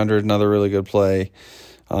 5,300, another really good play.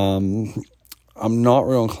 I'm not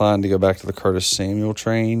real inclined to go back to the Curtis Samuel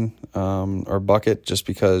train or bucket just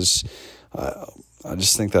because I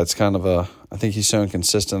just think that's kind of I think he's so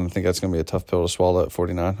inconsistent. I think that's going to be a tough pill to swallow at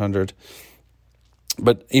 4,900.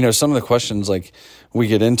 But, some of the questions we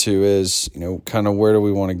get into is, kind of where do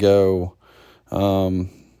we want to go, when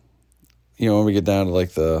we get down to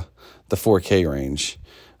the 4K range.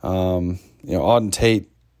 Auden Tate,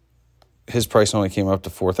 his price only came up to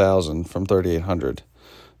 4,000 from 3,800.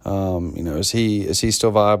 Is he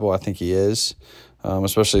still viable? I think he is,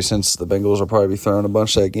 especially since the Bengals will probably be throwing a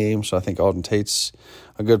bunch that game. So I think Auden Tate's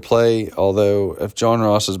a good play. Although if John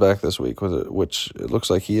Ross is back this week, which it looks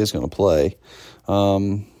like he is going to play,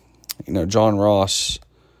 John Ross,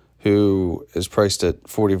 who is priced at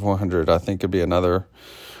 4,400, I think could be another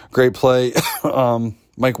great play.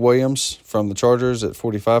 Mike Williams from the Chargers at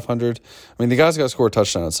 4,500. The guy's got to score a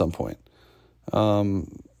touchdown at some point.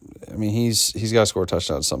 He's got to score a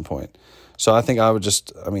touchdown at some point. So I think I would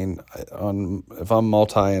just, if I'm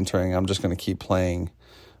multi-entering, I'm just going to keep playing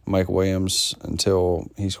Mike Williams until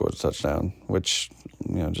he scores a touchdown, which,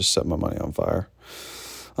 just set my money on fire.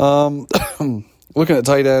 Looking at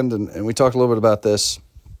tight end, and we talked a little bit about this,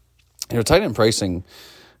 tight end pricing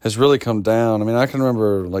has really come down. I can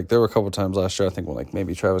remember, there were a couple of times last year, I think, when,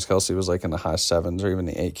 maybe Travis Kelce was, in the high 7s or even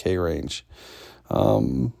the 8K range.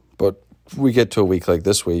 But we get to a week like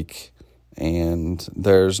this week, and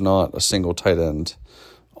there's not a single tight end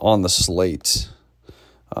on the slate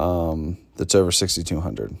that's over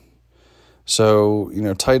 6,200. So,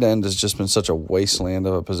 tight end has just been such a wasteland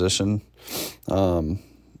of a position.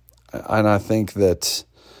 And I think that,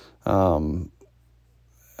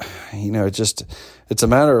 it's a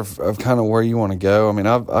matter of kind of where you want to go.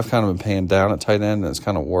 I've kind of been paying down at tight end, and it's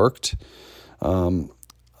kind of worked. I'm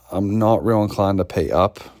not real inclined to pay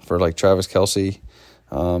up for Travis Kelce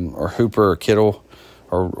or Hooper or Kittle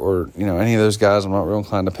or any of those guys. I'm not real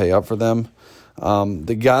inclined to pay up for them.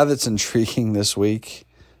 The guy that's intriguing this week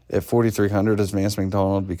at 4,300 is Vance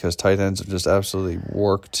McDonald, because tight ends have just absolutely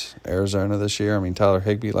worked Arizona this year. Tyler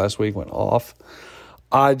Higbee last week went off.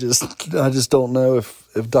 I just don't know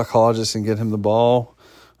if Duck Hodges can get him the ball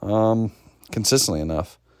consistently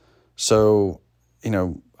enough. So,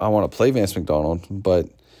 I want to play Vance McDonald, but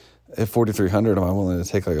at 4,300, am I willing to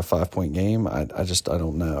take like a 5-point game? I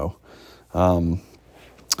don't know. I'm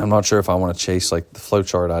not sure if I want to chase like the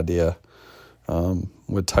flowchart idea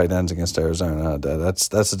with tight ends against Arizona.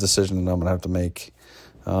 That's a decision that I'm going to have to make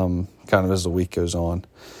kind of as the week goes on.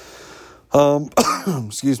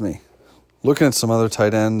 Excuse me. Looking at some other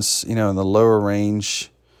tight ends, in the lower range,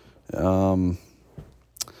 I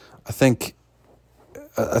think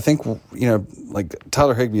like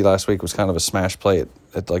Tyler Higbee last week was kind of a smash play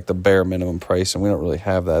at like the bare minimum price, and we don't really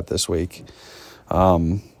have that this week.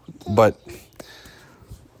 But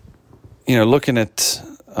looking at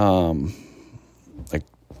like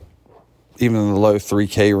even in the low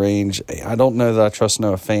 3K range, I don't know that I trust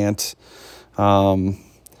Noah Fant.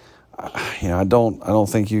 I don't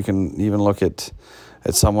think you can even look at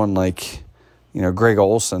someone like, Greg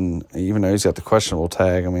Olsen, even though he's got the questionable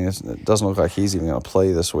tag. I mean, it doesn't look like he's even going to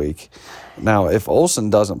play this week. Now, if Olsen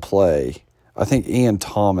doesn't play, I think Ian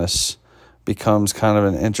Thomas becomes kind of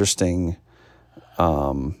an interesting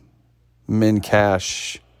min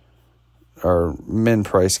cash or min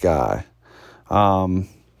price guy. At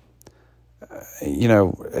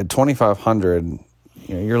 2,500,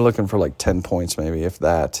 you're looking for like 10 points maybe, if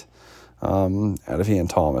that. Out of Ian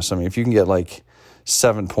Thomas. I mean, if you can get like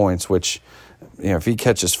 7 points, which, if he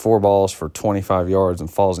catches 4 balls for 25 yards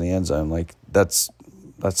and falls in the end zone, like that's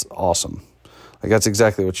awesome. Like that's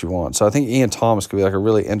exactly what you want. So I think Ian Thomas could be like a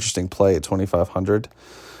really interesting play at 2,500.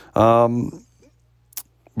 But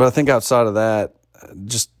I think outside of that,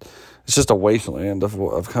 it's just a wasteland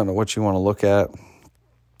of kind of what you want to look at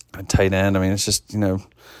tight end. I mean, it's just,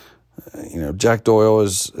 Jack Doyle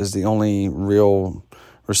is the only real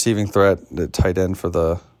receiving threat at tight end for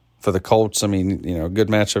the Colts. I mean, good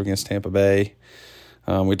matchup against Tampa Bay.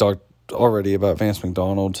 We talked already about Vance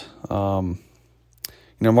McDonald.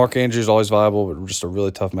 Mark Andrews is always viable, but just a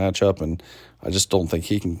really tough matchup, and I just don't think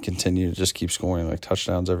he can continue to just keep scoring like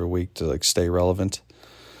touchdowns every week to like stay relevant.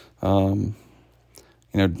 Darren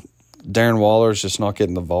Waller's just not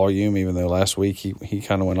getting the volume, even though last week he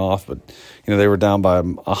kind of went off, but they were down by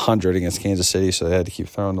 100 against Kansas City, so they had to keep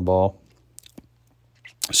throwing the ball.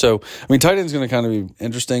 So, I mean, tight end's going to kind of be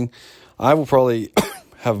interesting. I will probably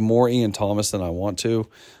have more Ian Thomas than I want to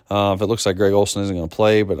if it looks like Greg Olsen isn't going to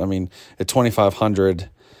play. But, I mean, at 2,500,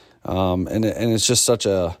 and it's just such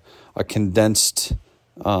a condensed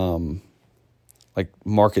like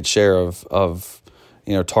market share of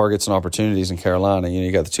targets and opportunities in Carolina. You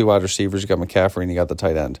got the 2 wide receivers, you got McCaffrey, and you got the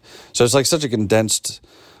tight end. So it's like such a condensed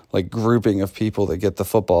like grouping of people that get the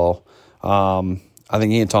football. I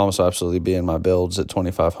think Ian Thomas will absolutely be in my builds at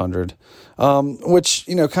 2,500, which,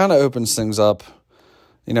 kind of opens things up,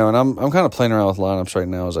 and I'm kind of playing around with lineups right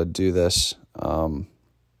now as I do this.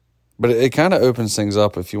 But it kind of opens things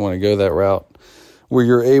up if you want to go that route where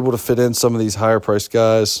you're able to fit in some of these higher priced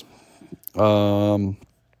guys, and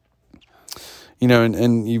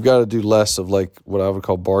you've got to do less of like what I would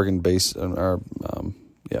call bargain basement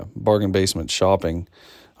shopping,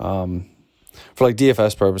 for like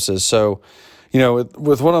DFS purposes. So,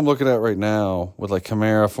 with what I'm looking at right now, with like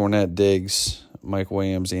Kamara, Fournette, Diggs, Mike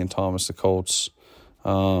Williams, Ian Thomas, the Colts,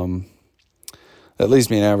 that leaves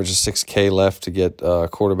me an average of $6K left to get a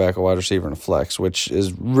quarterback, a wide receiver, and a flex, which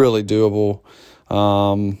is really doable.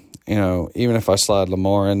 Even if I slide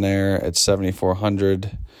Lamar in there at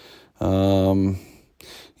 7,400, go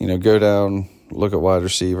down, look at wide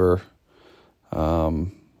receiver,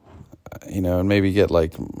 and maybe get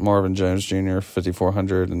like Marvin Jones Jr.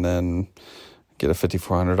 5,400, and then get a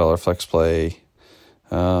 $5,400 flex play.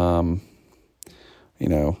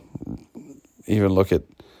 Even look at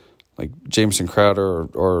like Jameson Crowder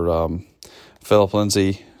or Phillip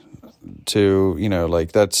Lindsay to,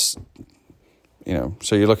 that's,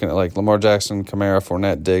 so you're looking at like Lamar Jackson, Kamara,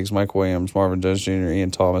 Fournette, Diggs, Mike Williams, Marvin Jones Jr., Ian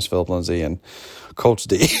Thomas, Phillip Lindsay, and Colts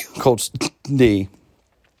D.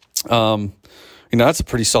 That's a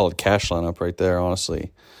pretty solid cash lineup right there,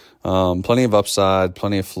 honestly. Plenty of upside,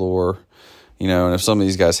 plenty of floor. And if some of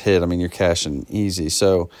these guys hit, I mean, you're cashing easy.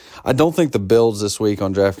 So I don't think the builds this week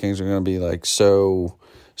on DraftKings are going to be like so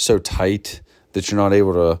tight that you're not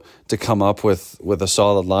able to come up with a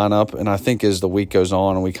solid lineup. And I think as the week goes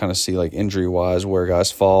on and we kind of see like injury-wise where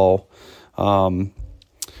guys fall, and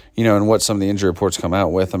what some of the injury reports come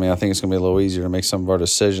out with, I mean, I think it's going to be a little easier to make some of our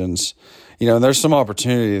decisions. And there's some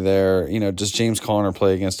opportunity there. Does James Conner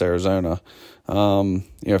play against Arizona?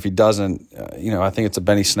 If he doesn't, I think it's a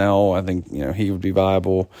Benny Snell. I think, he would be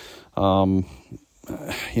viable. Does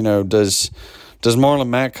Marlon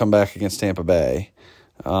Mack come back against Tampa Bay?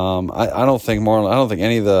 I don't think I don't think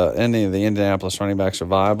any of the Indianapolis running backs are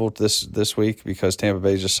viable this week because Tampa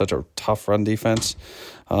Bay is just such a tough run defense.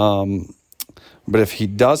 But if he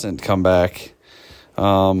doesn't come back,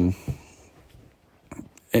 is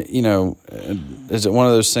it one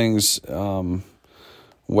of those things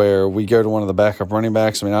where we go to one of the backup running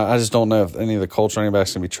backs? I mean, I just don't know if any of the Colts running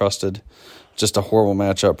backs can be trusted. Just a horrible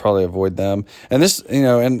matchup. Probably avoid them. And this,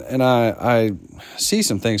 and I see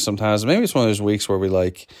some things sometimes. Maybe it's one of those weeks where we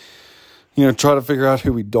try to figure out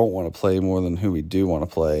who we don't want to play more than who we do want to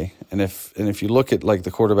play. And if you look at like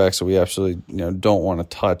the quarterbacks that we absolutely don't want to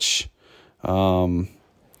touch,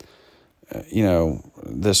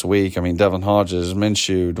 this week. I mean, Devin Hodges,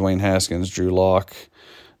 Minshew, Dwayne Haskins, Drew Lock,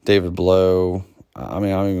 David Blow. I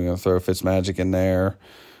mean, I'm even going to throw Fitzmagic in there.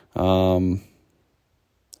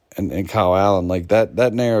 And Kyle Allen, like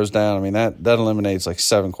that narrows down. I mean, that eliminates like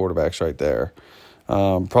 7 quarterbacks right there.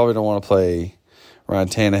 Probably don't want to play Ryan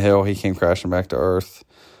Tannehill. He came crashing back to earth.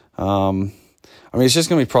 I mean, it's just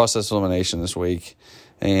going to be process elimination this week.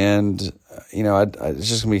 And, it's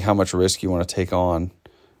just going to be how much risk you want to take on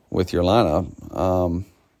with your lineup.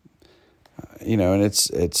 And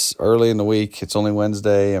it's early in the week. It's only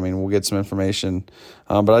Wednesday. I mean, we'll get some information.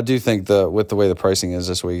 But I do think with the way the pricing is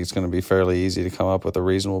this week, it's going to be fairly easy to come up with a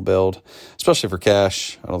reasonable build, especially for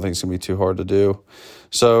cash. I don't think it's going to be too hard to do.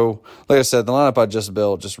 So, like I said, the lineup I just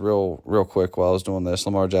built, just real quick while I was doing this: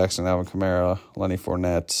 Lamar Jackson, Alvin Kamara, Lenny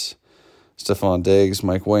Fournette, Stephon Diggs,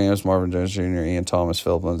 Mike Williams, Marvin Jones Jr., Ian Thomas,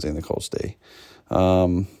 Philip Lindsay, and the Colts D.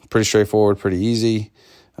 Pretty straightforward, pretty easy.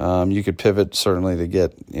 You could pivot certainly to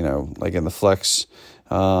get, like in the flex,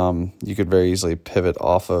 you could very easily pivot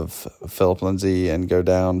off of Philip Lindsay and go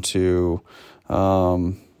down to,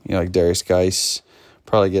 like Darius Geis,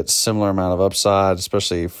 probably get similar amount of upside,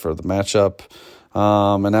 especially for the matchup.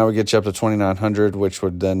 And that would get you up to 2,900, which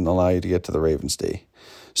would then allow you to get to the Ravens D.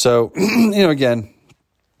 So, again,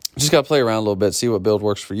 just got to play around a little bit, see what build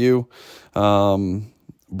works for you.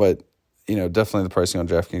 But definitely the pricing on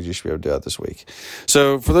DraftKings, you should be able to do that this week.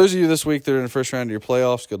 So for those of you this week that are in the first round of your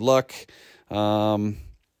playoffs, good luck.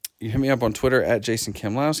 You hit me up on Twitter at Jason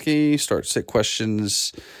Kamlowski. Start sit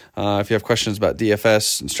questions. If you have questions about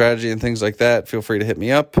DFS and strategy and things like that, feel free to hit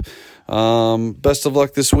me up. Best of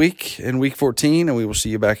luck this week in Week 14, and we will see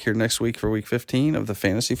you back here next week for Week 15 of the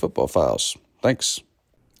Fantasy Football Files. Thanks.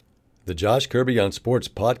 The Josh Kirby on Sports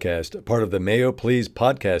podcast, part of the Mayo Please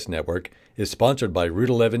podcast network, is sponsored by Route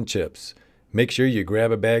 11 Chips. Make sure you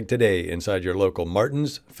grab a bag today inside your local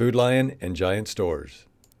Martin's, Food Lion, and Giant stores.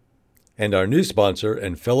 And our new sponsor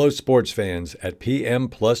and fellow sports fans at PM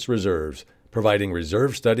Plus Reserves, providing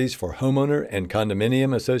reserve studies for homeowner and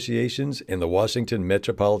condominium associations in the Washington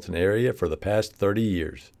metropolitan area for the past 30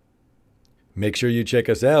 years. Make sure you check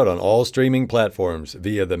us out on all streaming platforms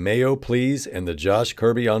via the Mayo Please and the Josh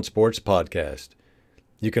Kirby on Sports podcast.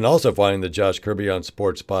 You can also find the Josh Kirby on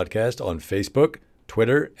Sports podcast on Facebook,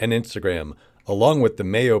 Twitter, and Instagram, along with the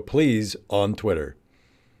Mayo Please on Twitter.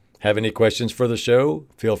 Have any questions for the show?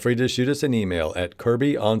 Feel free to shoot us an email at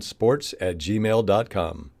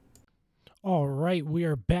kirbyonsports@gmail.com. All right, we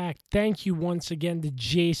are back. Thank you once again to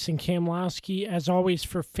Jason Kamlowski, as always,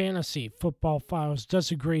 for Fantasy Football Files. Does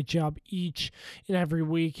a great job each and every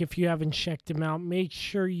week. If you haven't checked him out, make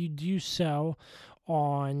sure you do so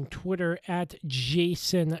on Twitter at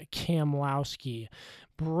Jason Kamlowski.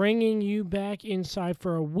 Bringing you back inside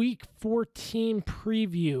for a Week 14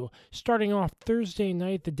 preview. Starting off Thursday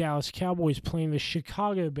night, the Dallas Cowboys playing the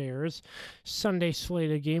Chicago Bears. Sunday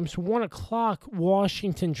slate of games. 1 o'clock,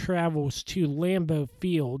 Washington travels to Lambeau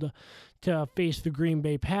Field to face the Green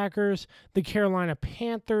Bay Packers. The Carolina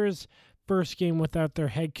Panthers, first game without their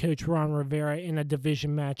head coach Ron Rivera in a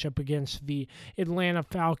division matchup against the Atlanta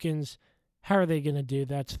Falcons. How are they going to do?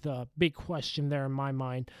 That's the big question there in my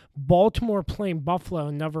mind. Baltimore playing Buffalo,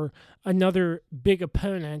 another big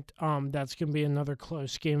opponent. That's going to be another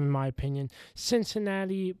close game in my opinion.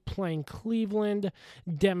 Cincinnati playing Cleveland,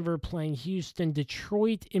 Denver playing Houston,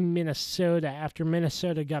 Detroit and Minnesota. After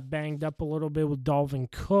Minnesota got banged up a little bit with Dalvin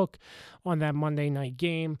Cook on that Monday night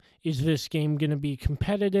game, is this game going to be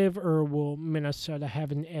competitive, or will Minnesota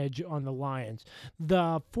have an edge on the Lions?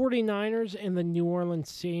 The 49ers and the New Orleans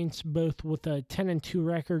Saints, both with a 10-2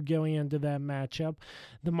 record going into that matchup.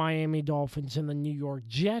 The Miami Dolphins and the New York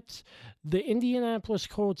Jets. The Indianapolis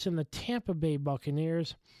Colts and the Tampa Bay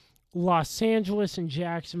Buccaneers. Los Angeles and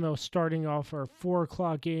Jacksonville starting off our 4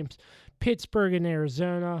 o'clock games. Pittsburgh and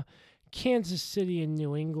Arizona. Kansas City and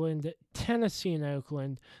New England, Tennessee and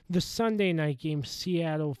Oakland, the Sunday night game,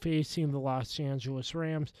 Seattle facing the Los Angeles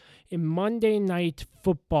Rams, and Monday Night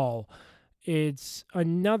Football, It's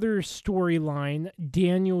another storyline.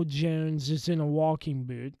 Daniel Jones is in a walking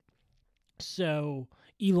boot. So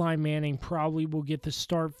Eli Manning probably will get the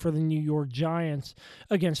start for the New York Giants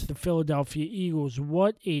against the Philadelphia Eagles.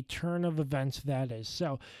 What a turn of events that is.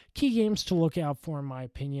 So key games to look out for, in my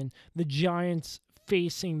opinion. The Giants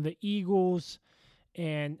facing the Eagles,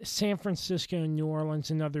 and San Francisco and New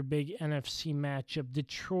Orleans, another big NFC matchup.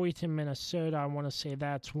 Detroit and Minnesota, I want to say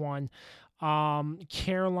that's one.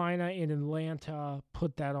 Carolina and Atlanta,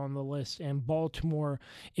 put that on the list. And Baltimore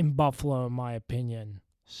and Buffalo, in my opinion.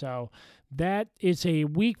 So that is a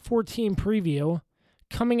Week 14 preview.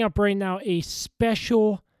 Coming up right now, a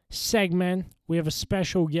special segment. We have a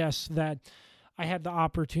special guest that I had the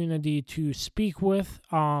opportunity to speak with.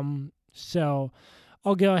 So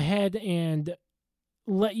I'll go ahead and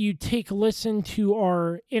let you take a listen to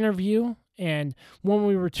our interview, and when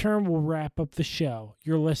we return, we'll wrap up the show.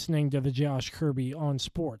 You're listening to the Josh Kirby on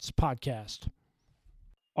Sports podcast.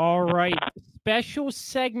 All right, special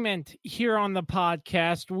segment here on the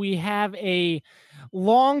podcast. We have a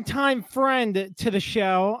longtime friend to the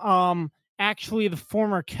show, actually the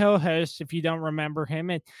former co-host, if you don't remember him.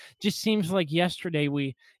 It just seems like yesterday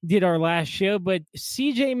we did our last show, but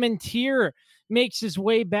CJ Mintier makes his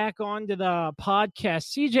way back onto the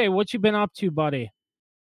podcast. CJ, what you been up to, buddy?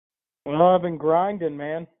 Well, I've been grinding,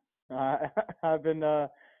 man. I've been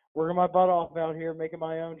working my butt off out here making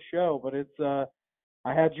my own show, but it's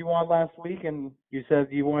I had you on last week, and you said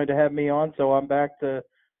you wanted to have me on, so I'm back to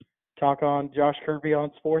talk on Josh Kirby on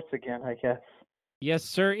sports again, I guess. Yes,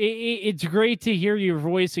 sir. It's great to hear your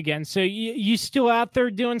voice again. So you still out there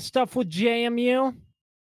doing stuff with JMU?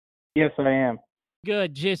 Yes, I am.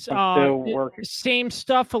 Good. Just I'm still working. Same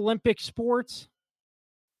stuff, Olympic sports?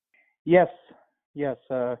 Yes.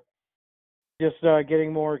 Just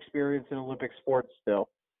getting more experience in Olympic sports still.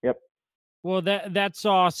 Yep. Well, that's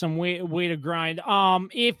awesome. Way to grind.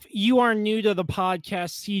 If you are new to the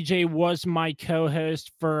podcast, CJ was my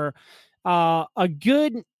co-host for a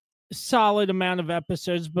good solid amount of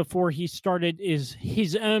episodes before he started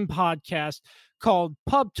his own podcast called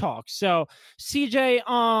Pub Talk. So CJ,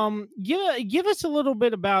 give us a little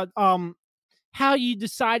bit about how you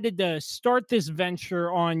decided to start this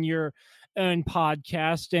venture on your own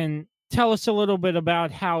podcast, and tell us a little bit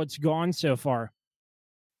about how it's gone so far.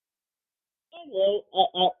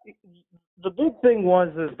 Well, the big thing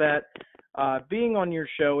is that being on your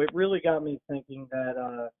show, it really got me thinking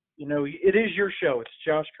that it is your show. It's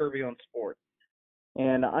Josh Kirby on Sports.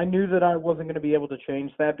 And I knew that I wasn't going to be able to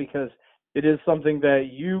change that because it is something that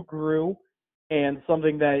you grew and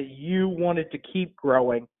something that you wanted to keep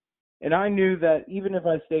growing. And I knew that even if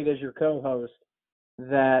I stayed as your co-host,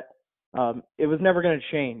 that it was never going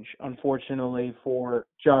to change, unfortunately, for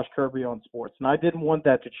Josh Kirby on Sports. And I didn't want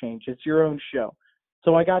that to change. It's your own show.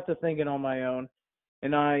 So I got to thinking on my own.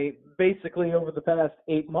 And I basically, over the past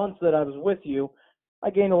 8 months that I was with you, I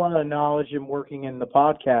gained a lot of knowledge in working in the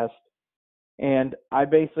podcast. And I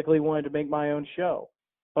basically wanted to make my own show.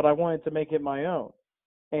 But I wanted to make it my own.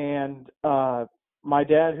 And my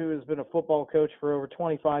dad, who has been a football coach for over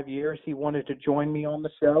 25 years, he wanted to join me on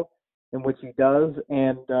the show, in which he does.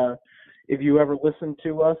 And if you ever listen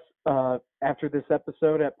to us after this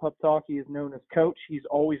episode at Pub Talk, he is known as Coach. He's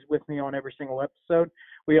always with me on every single episode.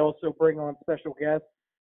 We also bring on special guests,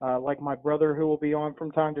 like my brother, who will be on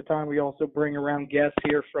from time to time. We also bring around guests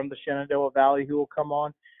here from the Shenandoah Valley who will come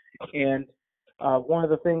on. And one of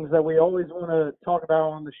the things that we always want to talk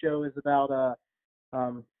about on the show is about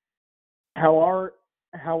how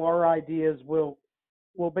our ideas will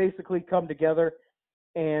basically come together.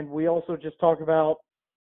 And we also just talk about,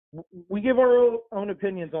 we give our own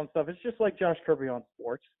opinions on stuff. It's just like Josh Kirby on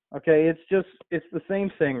Sports. Okay, it's the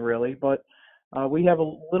same thing really, but we have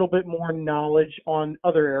a little bit more knowledge on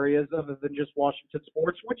other areas other than just Washington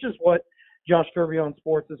sports, which is what Josh Kirby on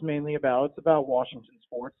Sports is mainly about. It's about Washington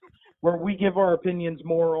sports, where we give our opinions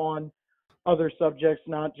more on other subjects,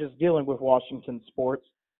 not just dealing with Washington sports.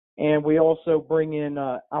 And we also bring in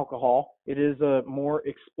alcohol. It is a more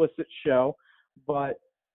explicit show, but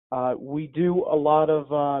we do a lot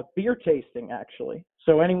of beer tasting, actually.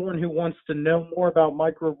 So anyone who wants to know more about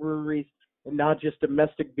microbreweries and not just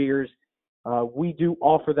domestic beers, we do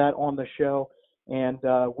offer that on the show. And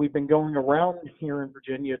we've been going around here in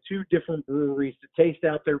Virginia to different breweries to taste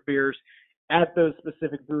out their beers at those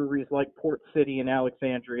specific breweries like Port City and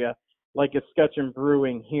Alexandria, like Escutcheon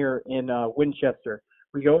Brewing here in Winchester.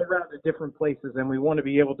 We go around to different places, and we want to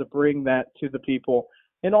be able to bring that to the people.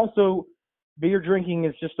 And also, beer drinking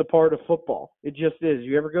is just a part of football. It just is.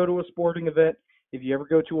 You ever go to a sporting event, if you ever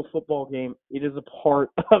go to a football game, it is a part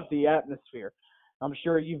of the atmosphere. I'm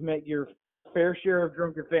sure you've met your fair share of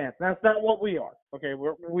drunken fans. That's not what we are. Okay,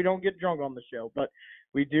 we don't get drunk on the show, but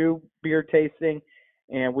we do beer tasting,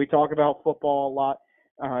 and we talk about football a lot.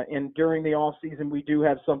 And during the off season, we do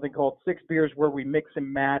have something called Six Beers, where we mix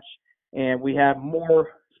and match, and we have more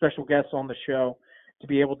special guests on the show to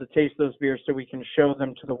be able to taste those beers so we can show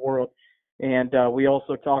them to the world. And we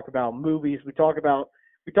also talk about movies. We talk about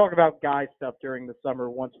guy stuff during the summer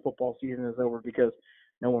once football season is over, because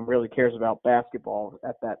no one really cares about basketball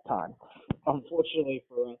at that time, unfortunately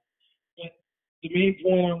for us. But the main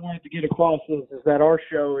point I wanted to get across is that our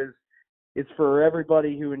show is for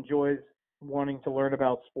everybody who enjoys wanting to learn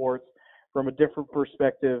about sports from a different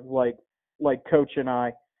perspective, like Coach and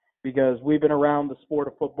I, because we've been around the sport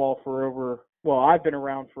of football I've been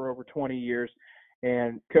around for over 20 years,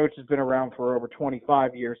 and Coach has been around for over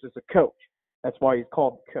 25 years as a coach. That's why he's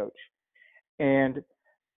called Coach. And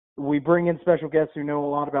we bring in special guests who know a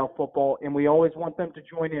lot about football, and we always want them to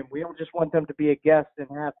join in. We don't just want them to be a guest and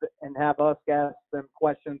have us ask them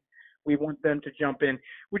questions. We want them to jump in,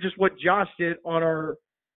 which is what Josh did on our,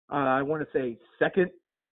 I want to say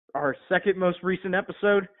our second most recent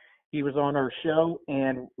episode. He was on our show,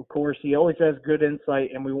 and of course, he always has good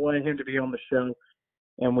insight, and we wanted him to be on the show,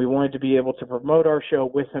 and we wanted to be able to promote our show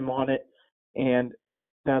with him on it, and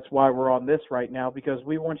that's why we're on this right now, because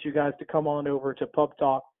we want you guys to come on over to Pub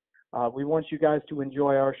Talk. We want you guys to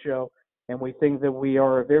enjoy our show, and we think that we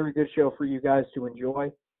are a very good show for you guys to enjoy,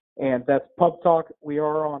 and that's Pub Talk. We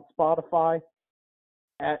are on Spotify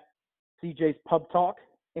at CJ's Pub Talk,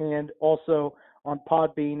 and also on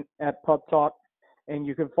Podbean at Pub Talk. And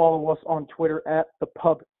you can follow us on Twitter at the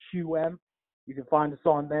PubQM. You can find us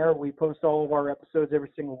on there. We post all of our episodes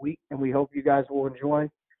every single week, and we hope you guys will enjoy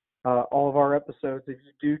all of our episodes if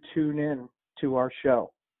you do tune in to our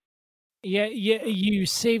show. Yeah, you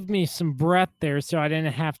saved me some breath there, so I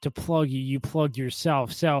didn't have to plug you. You plugged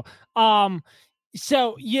yourself. So,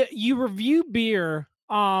 you review beer.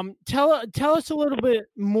 Tell us a little bit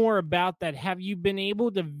more about that. Have you been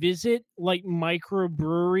able to visit like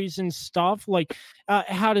microbreweries and stuff? Like,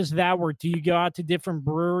 how does that work? Do you go out to different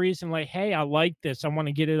breweries and like, hey, I like this, I want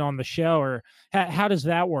to get it on the show, or how does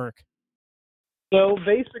that work? So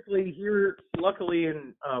basically, here, luckily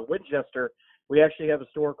in Winchester, we actually have a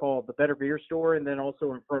store called the Better Beer Store, and then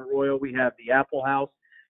also in Front Royal we have the Apple House,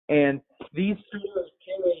 and these stores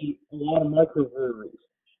carry a lot of microbreweries.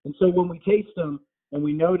 And so when we taste them, and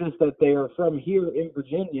we notice that they are from here in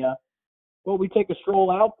Virginia, well, we take a stroll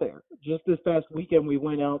out there. Just this past weekend, we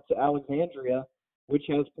went out to Alexandria, which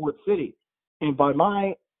has Port City. And by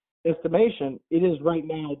my estimation, it is right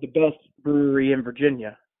now the best brewery in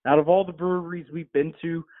Virginia. Out of all the breweries we've been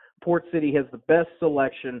to, Port City has the best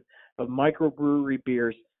selection of microbrewery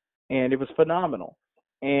beers, and it was phenomenal.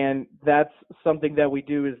 And that's something that we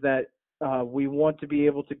do, is that we want to be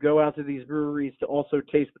able to go out to these breweries to also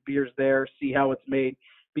taste the beers there, see how it's made.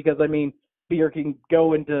 Because, I mean, beer can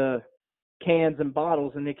go into cans and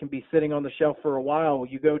bottles, and it can be sitting on the shelf for a while.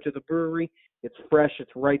 You go to the brewery, it's fresh,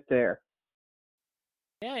 it's right there.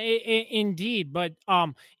 Yeah, indeed. But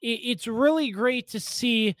it's really great to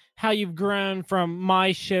see how you've grown from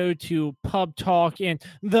my show to Pub Talk. And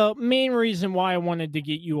the main reason why I wanted to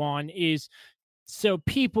get you on is so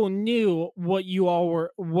people knew what you all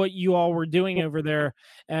were doing over there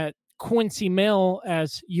at Quincy Mill,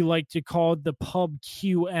 as you like to call it, the Pub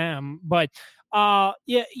QM. But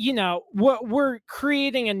we're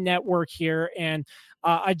creating a network here, and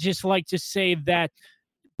I just like to say that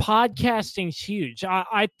podcasting's huge.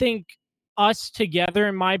 I think us together,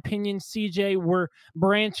 in my opinion, CJ, we're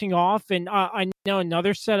branching off, and I know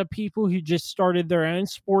another set of people who just started their own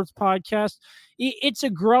sports podcast. It's a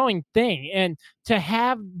growing thing, and to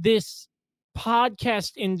have this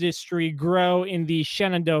podcast industry grow in the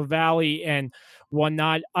Shenandoah Valley and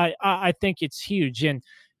whatnot, I think it's huge. And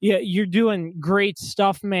yeah, you're doing great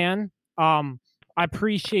stuff, man. I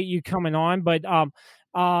appreciate you coming on, but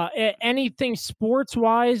anything sports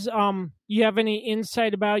wise, you have any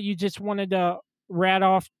insight about, you just wanted to rat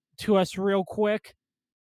off to us real quick?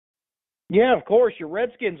 Yeah, of course. Your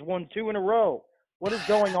Redskins won 2 in a row. What is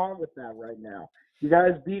going on with that right now? You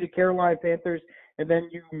guys beat the Carolina Panthers, and then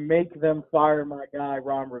you make them fire my guy,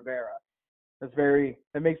 Ron Rivera.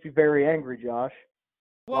 That makes me very angry, Josh.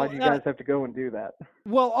 Why do you guys have to go and do that?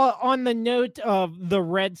 Well, on the note of the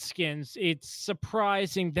Redskins, it's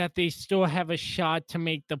surprising that they still have a shot to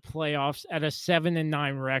make the playoffs at a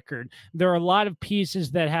 7-9 record. There are a lot of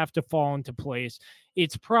pieces that have to fall into place.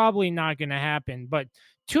 It's probably not going to happen, but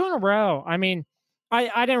 2 in a row. I mean,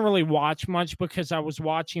 I didn't really watch much because I was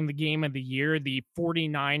watching the game of the year, the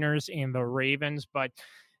 49ers and the Ravens, but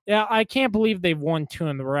Yeah, I can't believe they've won two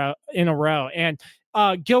in a row. And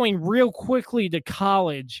going real quickly to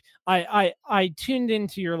college, I tuned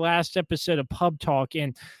into your last episode of Pub Talk,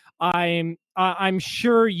 and I'm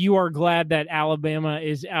sure you are glad that Alabama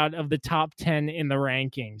is out of the top 10 in the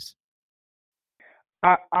rankings.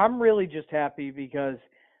 I'm really just happy because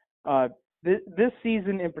this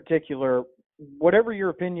season in particular, whatever your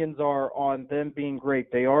opinions are on them being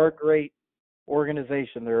great, they are a great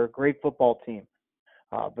organization. They're a great football team.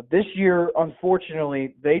 But this year,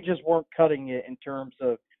 unfortunately, they just weren't cutting it in terms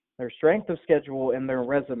of their strength of schedule and their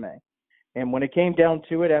resume. And when it came down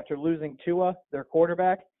to it, after losing Tua, their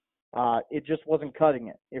quarterback, it just wasn't cutting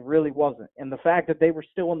it. It really wasn't. And the fact that they were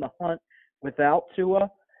still in the hunt without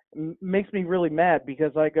Tua makes me really mad,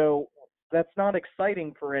 because I go, that's not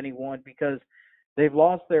exciting for anyone, because they've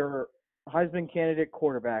lost their Heisman candidate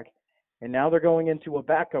quarterback, and now they're going into a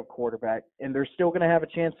backup quarterback, and they're still going to have a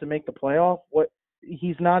chance to make the playoff.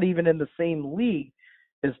 He's not even in the same league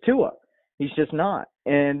as Tua. He's just not.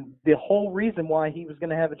 And the whole reason why he was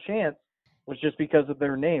going to have a chance was just because of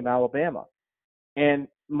their name, Alabama. And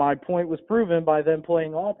my point was proven by them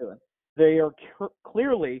playing Auburn. They are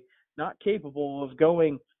clearly not capable of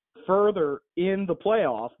going further in the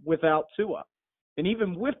playoff without Tua. And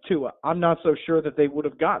even with Tua, I'm not so sure that they would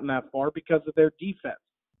have gotten that far because of their defense.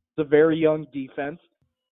 It's a very young defense,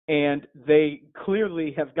 and they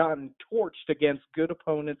clearly have gotten torched against good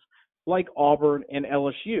opponents like Auburn and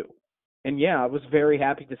LSU. And yeah, I was very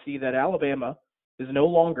happy to see that Alabama is no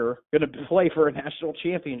longer going to play for a national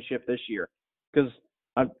championship this year, because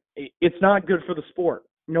it's not good for the sport.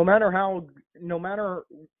 No matter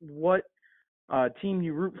what team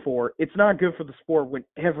you root for, it's not good for the sport when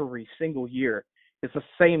every single year it's the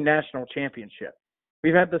same national championship.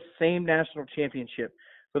 We've had the same national championship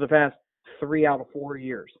for the past 3 out of 4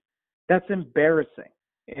 years. That's embarrassing,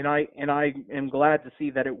 and I am glad to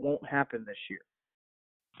see that it won't happen this year.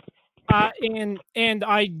 And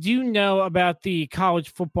I do know about the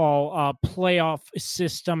college football playoff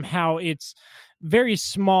system, how it's very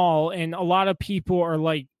small, and a lot of people are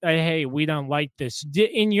like, hey, we don't like this.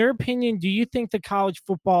 In your opinion, do you think the college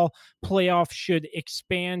football playoff should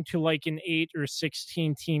expand to like an 8 or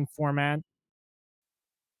 16 team format?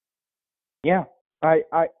 Yeah, I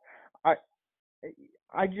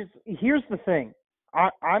just, here's the thing.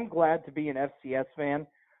 I'm glad to be an FCS fan.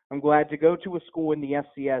 I'm glad to go to a school in the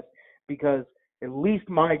FCS, because at least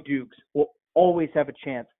my Dukes will always have a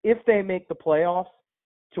chance, if they make the playoffs,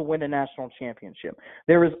 to win a national championship.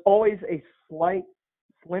 There is always a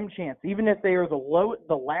slim chance, even if they are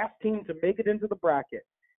the last team to make it into the bracket,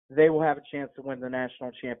 they will have a chance to win the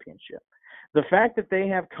national championship. The fact that they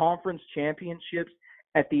have conference championships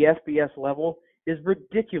at the FBS level is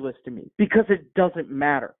ridiculous to me, because it doesn't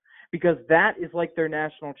matter, because that is like their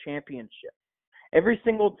national championship. Every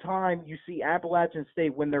single time you see Appalachian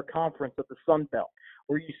State win their conference at the Sun Belt,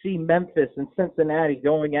 or you see Memphis and Cincinnati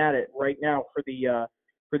going at it right now for the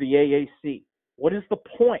AAC, what is the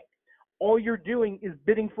point? All you're doing is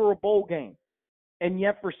bidding for a bowl game, and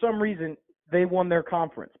yet for some reason they won their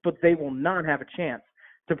conference, but they will not have a chance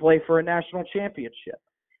to play for a national championship.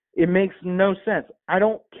 It makes no sense. I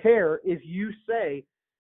don't care if you say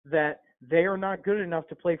that they are not good enough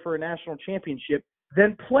to play for a national championship,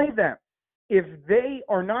 then play them. If they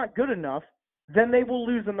are not good enough, then they will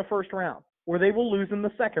lose in the first round, or they will lose in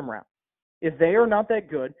the second round. If they are not that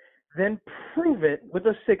good, then prove it with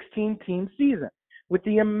a 16-team season. With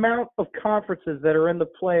the amount of conferences that are in the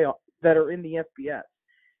playoff, that are in the FBS,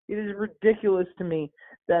 it is ridiculous to me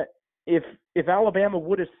that if Alabama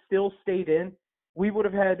would have still stayed in, we would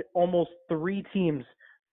have had almost 3 teams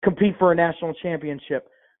compete for a national championship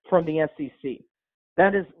from the SEC.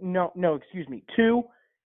 That is 2,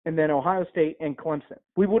 and then Ohio State and Clemson.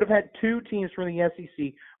 We would have had 2 teams from the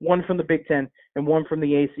SEC, one from the Big Ten and one from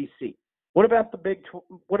the ACC. What about the Big 12?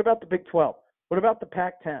 What about the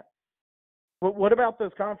Pac-10? What about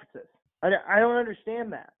those conferences? I don't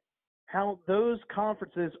understand that. How those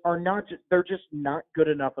conferences are not – they're just not good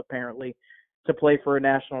enough, apparently, to play for a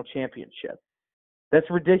national championship. That's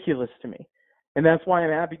ridiculous to me. And that's why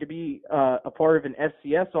I'm happy to be a part of an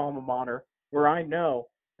FCS alma mater, where I know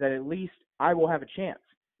that at least I will have a chance.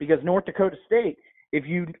 Because North Dakota State, if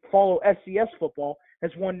you follow FCS football,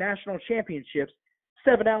 has won national championships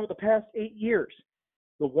 7 out of the past 8 years.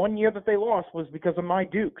 The one year that they lost was because of my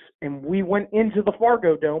Dukes, and we went into the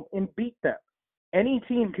Fargo Dome and beat them. Any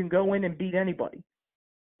team can go in and beat anybody.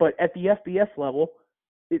 But at the FBS level,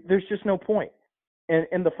 there's just no point.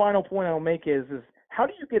 And the final point I'll make is how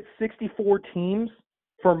do you get 64 teams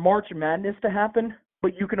for March Madness to happen,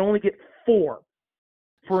 but you can only get 4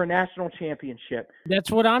 for a national championship? That's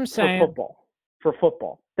what I'm saying. For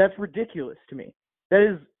football. That's ridiculous to me.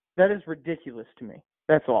 That is ridiculous to me.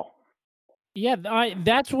 That's all. Yeah,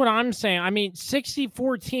 that's what I'm saying. I mean,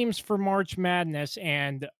 64 teams for March Madness,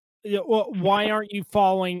 and why aren't you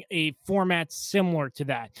following a format similar to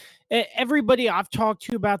that? Everybody I've talked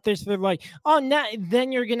to about this, they're like, oh,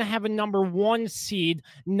 then you're going to have a number 1 seed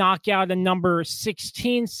knock out a number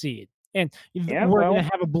 16 seed. And we're going to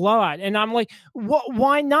have a blowout. And I'm like,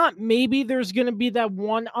 why not? Maybe there's going to be that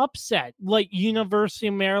one upset, like University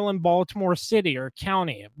of Maryland, Baltimore City, or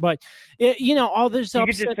County. But, all this you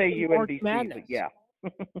upset. You could just say UNBC, but yeah.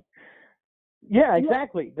 Yeah,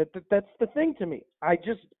 exactly. That's the thing to me.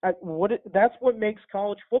 That's what makes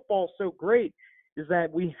college football so great, is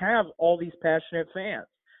that we have all these passionate fans.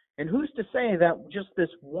 And who's to say that just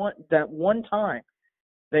that one time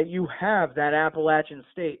that you have that Appalachian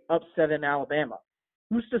State upset in Alabama?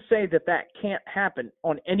 Who's to say that can't happen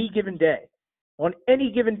on any given day? On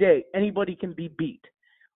any given day, anybody can be beat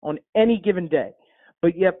on any given day.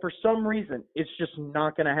 But yet, for some reason, it's just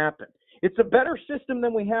not going to happen. It's a better system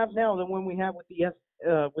than we have now than when we have with the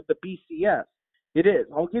BCS. It is.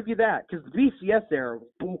 I'll give you that, because the BCS era was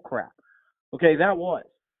bullcrap. Okay, that was.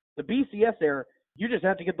 The BCS era, you just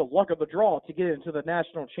had to get the luck of the draw to get into the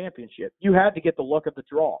national championship. You had to get the luck of the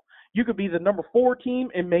draw. You could be the number 4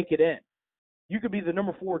 team and make it in. You could be the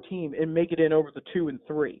number 4 team and make it in over the 2 and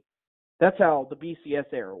 3. That's how the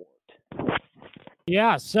BCS era worked.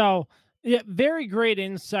 Yeah, so very great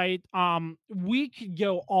insight. We could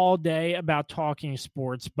go all day about talking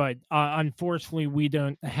sports, but unfortunately we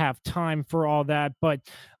don't have time for all that. But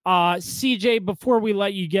CJ, before we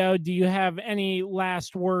let you go, do you have any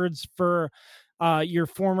last words for your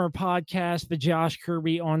former podcast, the Josh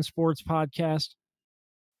Kirby on Sports podcast?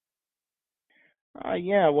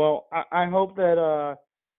 Yeah, well, I hope that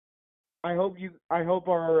I hope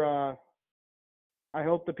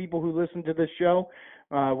the people who listen to this show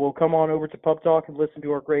will come on over to Pub Talk and listen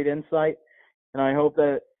to our great insight. And I hope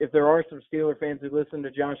that if there are some Steeler fans who listen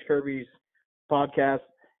to Josh Kirby's podcast,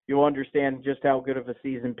 you'll understand just how good of a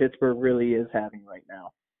season Pittsburgh really is having right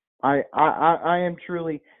now. I am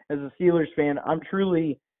truly, as a Steelers fan, I'm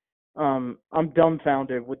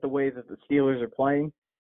dumbfounded with the way that the Steelers are playing.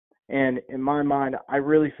 And in my mind, I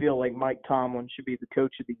really feel like Mike Tomlin should be the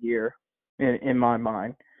coach of the year in my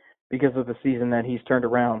mind, because of the season that he's turned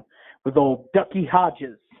around with old Ducky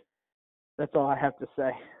Hodges. That's all I have to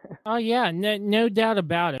say. Oh, yeah, no doubt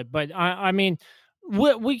about it. But, I mean,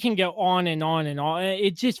 we can go on and on and on.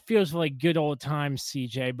 It just feels like good old times,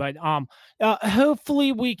 CJ. But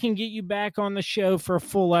hopefully we can get you back on the show for a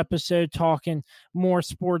full episode talking more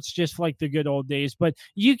sports, just like the good old days. But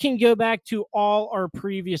you can go back to all our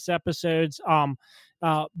previous episodes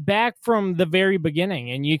back from the very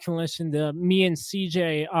beginning, and you can listen to me and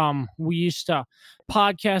CJ. We used to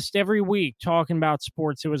podcast every week talking about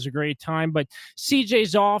sports. It was a great time. But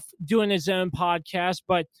CJ's off doing his own podcast,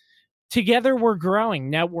 but together we're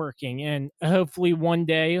growing, networking, and hopefully one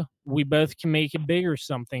day we both can make it big or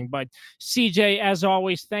something. But CJ, as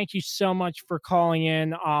always, thank you so much for calling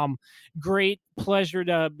in. Great pleasure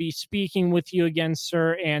to be speaking with you again,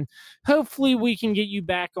 sir. And hopefully we can get you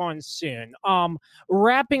back on soon.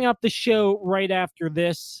 Wrapping up the show right after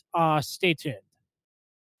this. Stay tuned.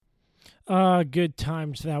 Good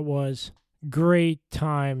times that was. Great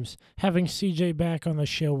times. Having CJ back on the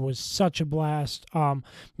show was such a blast.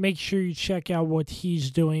 Make sure you check out what he's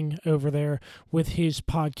doing over there with his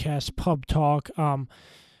podcast, Pub Talk.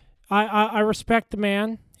 I respect the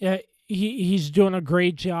man. He's doing a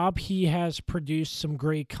great job. He has produced some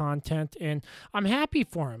great content, and I'm happy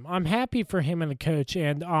for him. I'm happy for him and the coach.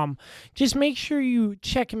 And just make sure you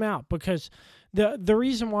check him out, because the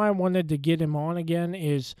reason why I wanted to get him on again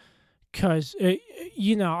is because,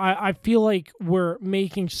 I feel like we're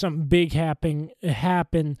making some big happen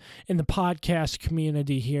in the podcast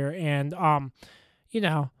community here. And, I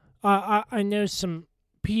know some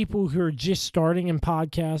people who are just starting in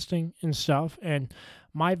podcasting and stuff. And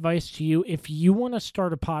my advice to you, if you want to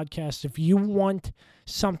start a podcast, if you want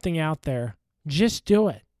something out there, just do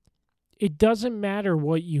it. It doesn't matter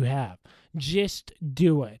what you have. Just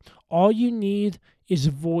do it. All you need is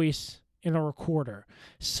a voice in a recorder.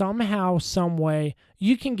 Somehow, some way,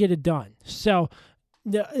 you can get it done. So,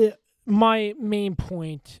 my main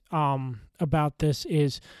point about this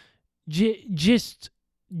is just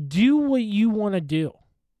do what you want to do.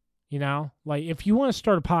 Like if you want to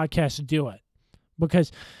start a podcast, do it,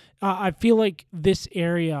 because I feel like this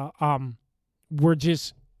area we're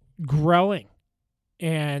just growing,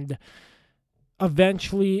 and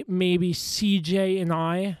eventually maybe CJ and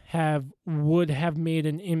I would have made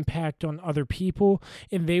an impact on other people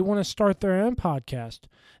and they want to start their own podcast.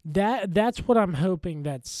 That's what I'm hoping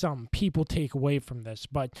that some people take away from this.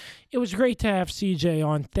 But it was great to have CJ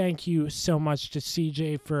on. Thank you so much to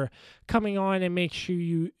CJ for coming on, and make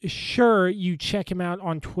sure you check him out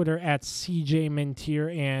on Twitter at CJ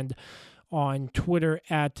Mintier and on Twitter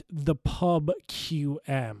at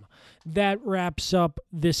ThePubQM. That wraps up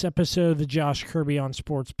this episode of the Josh Kirby on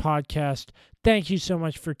Sports podcast. Thank you so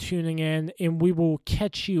much for tuning in, and we will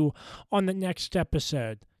catch you on the next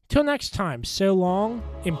episode. Till next time, so long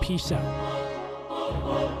and peace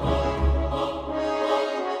out.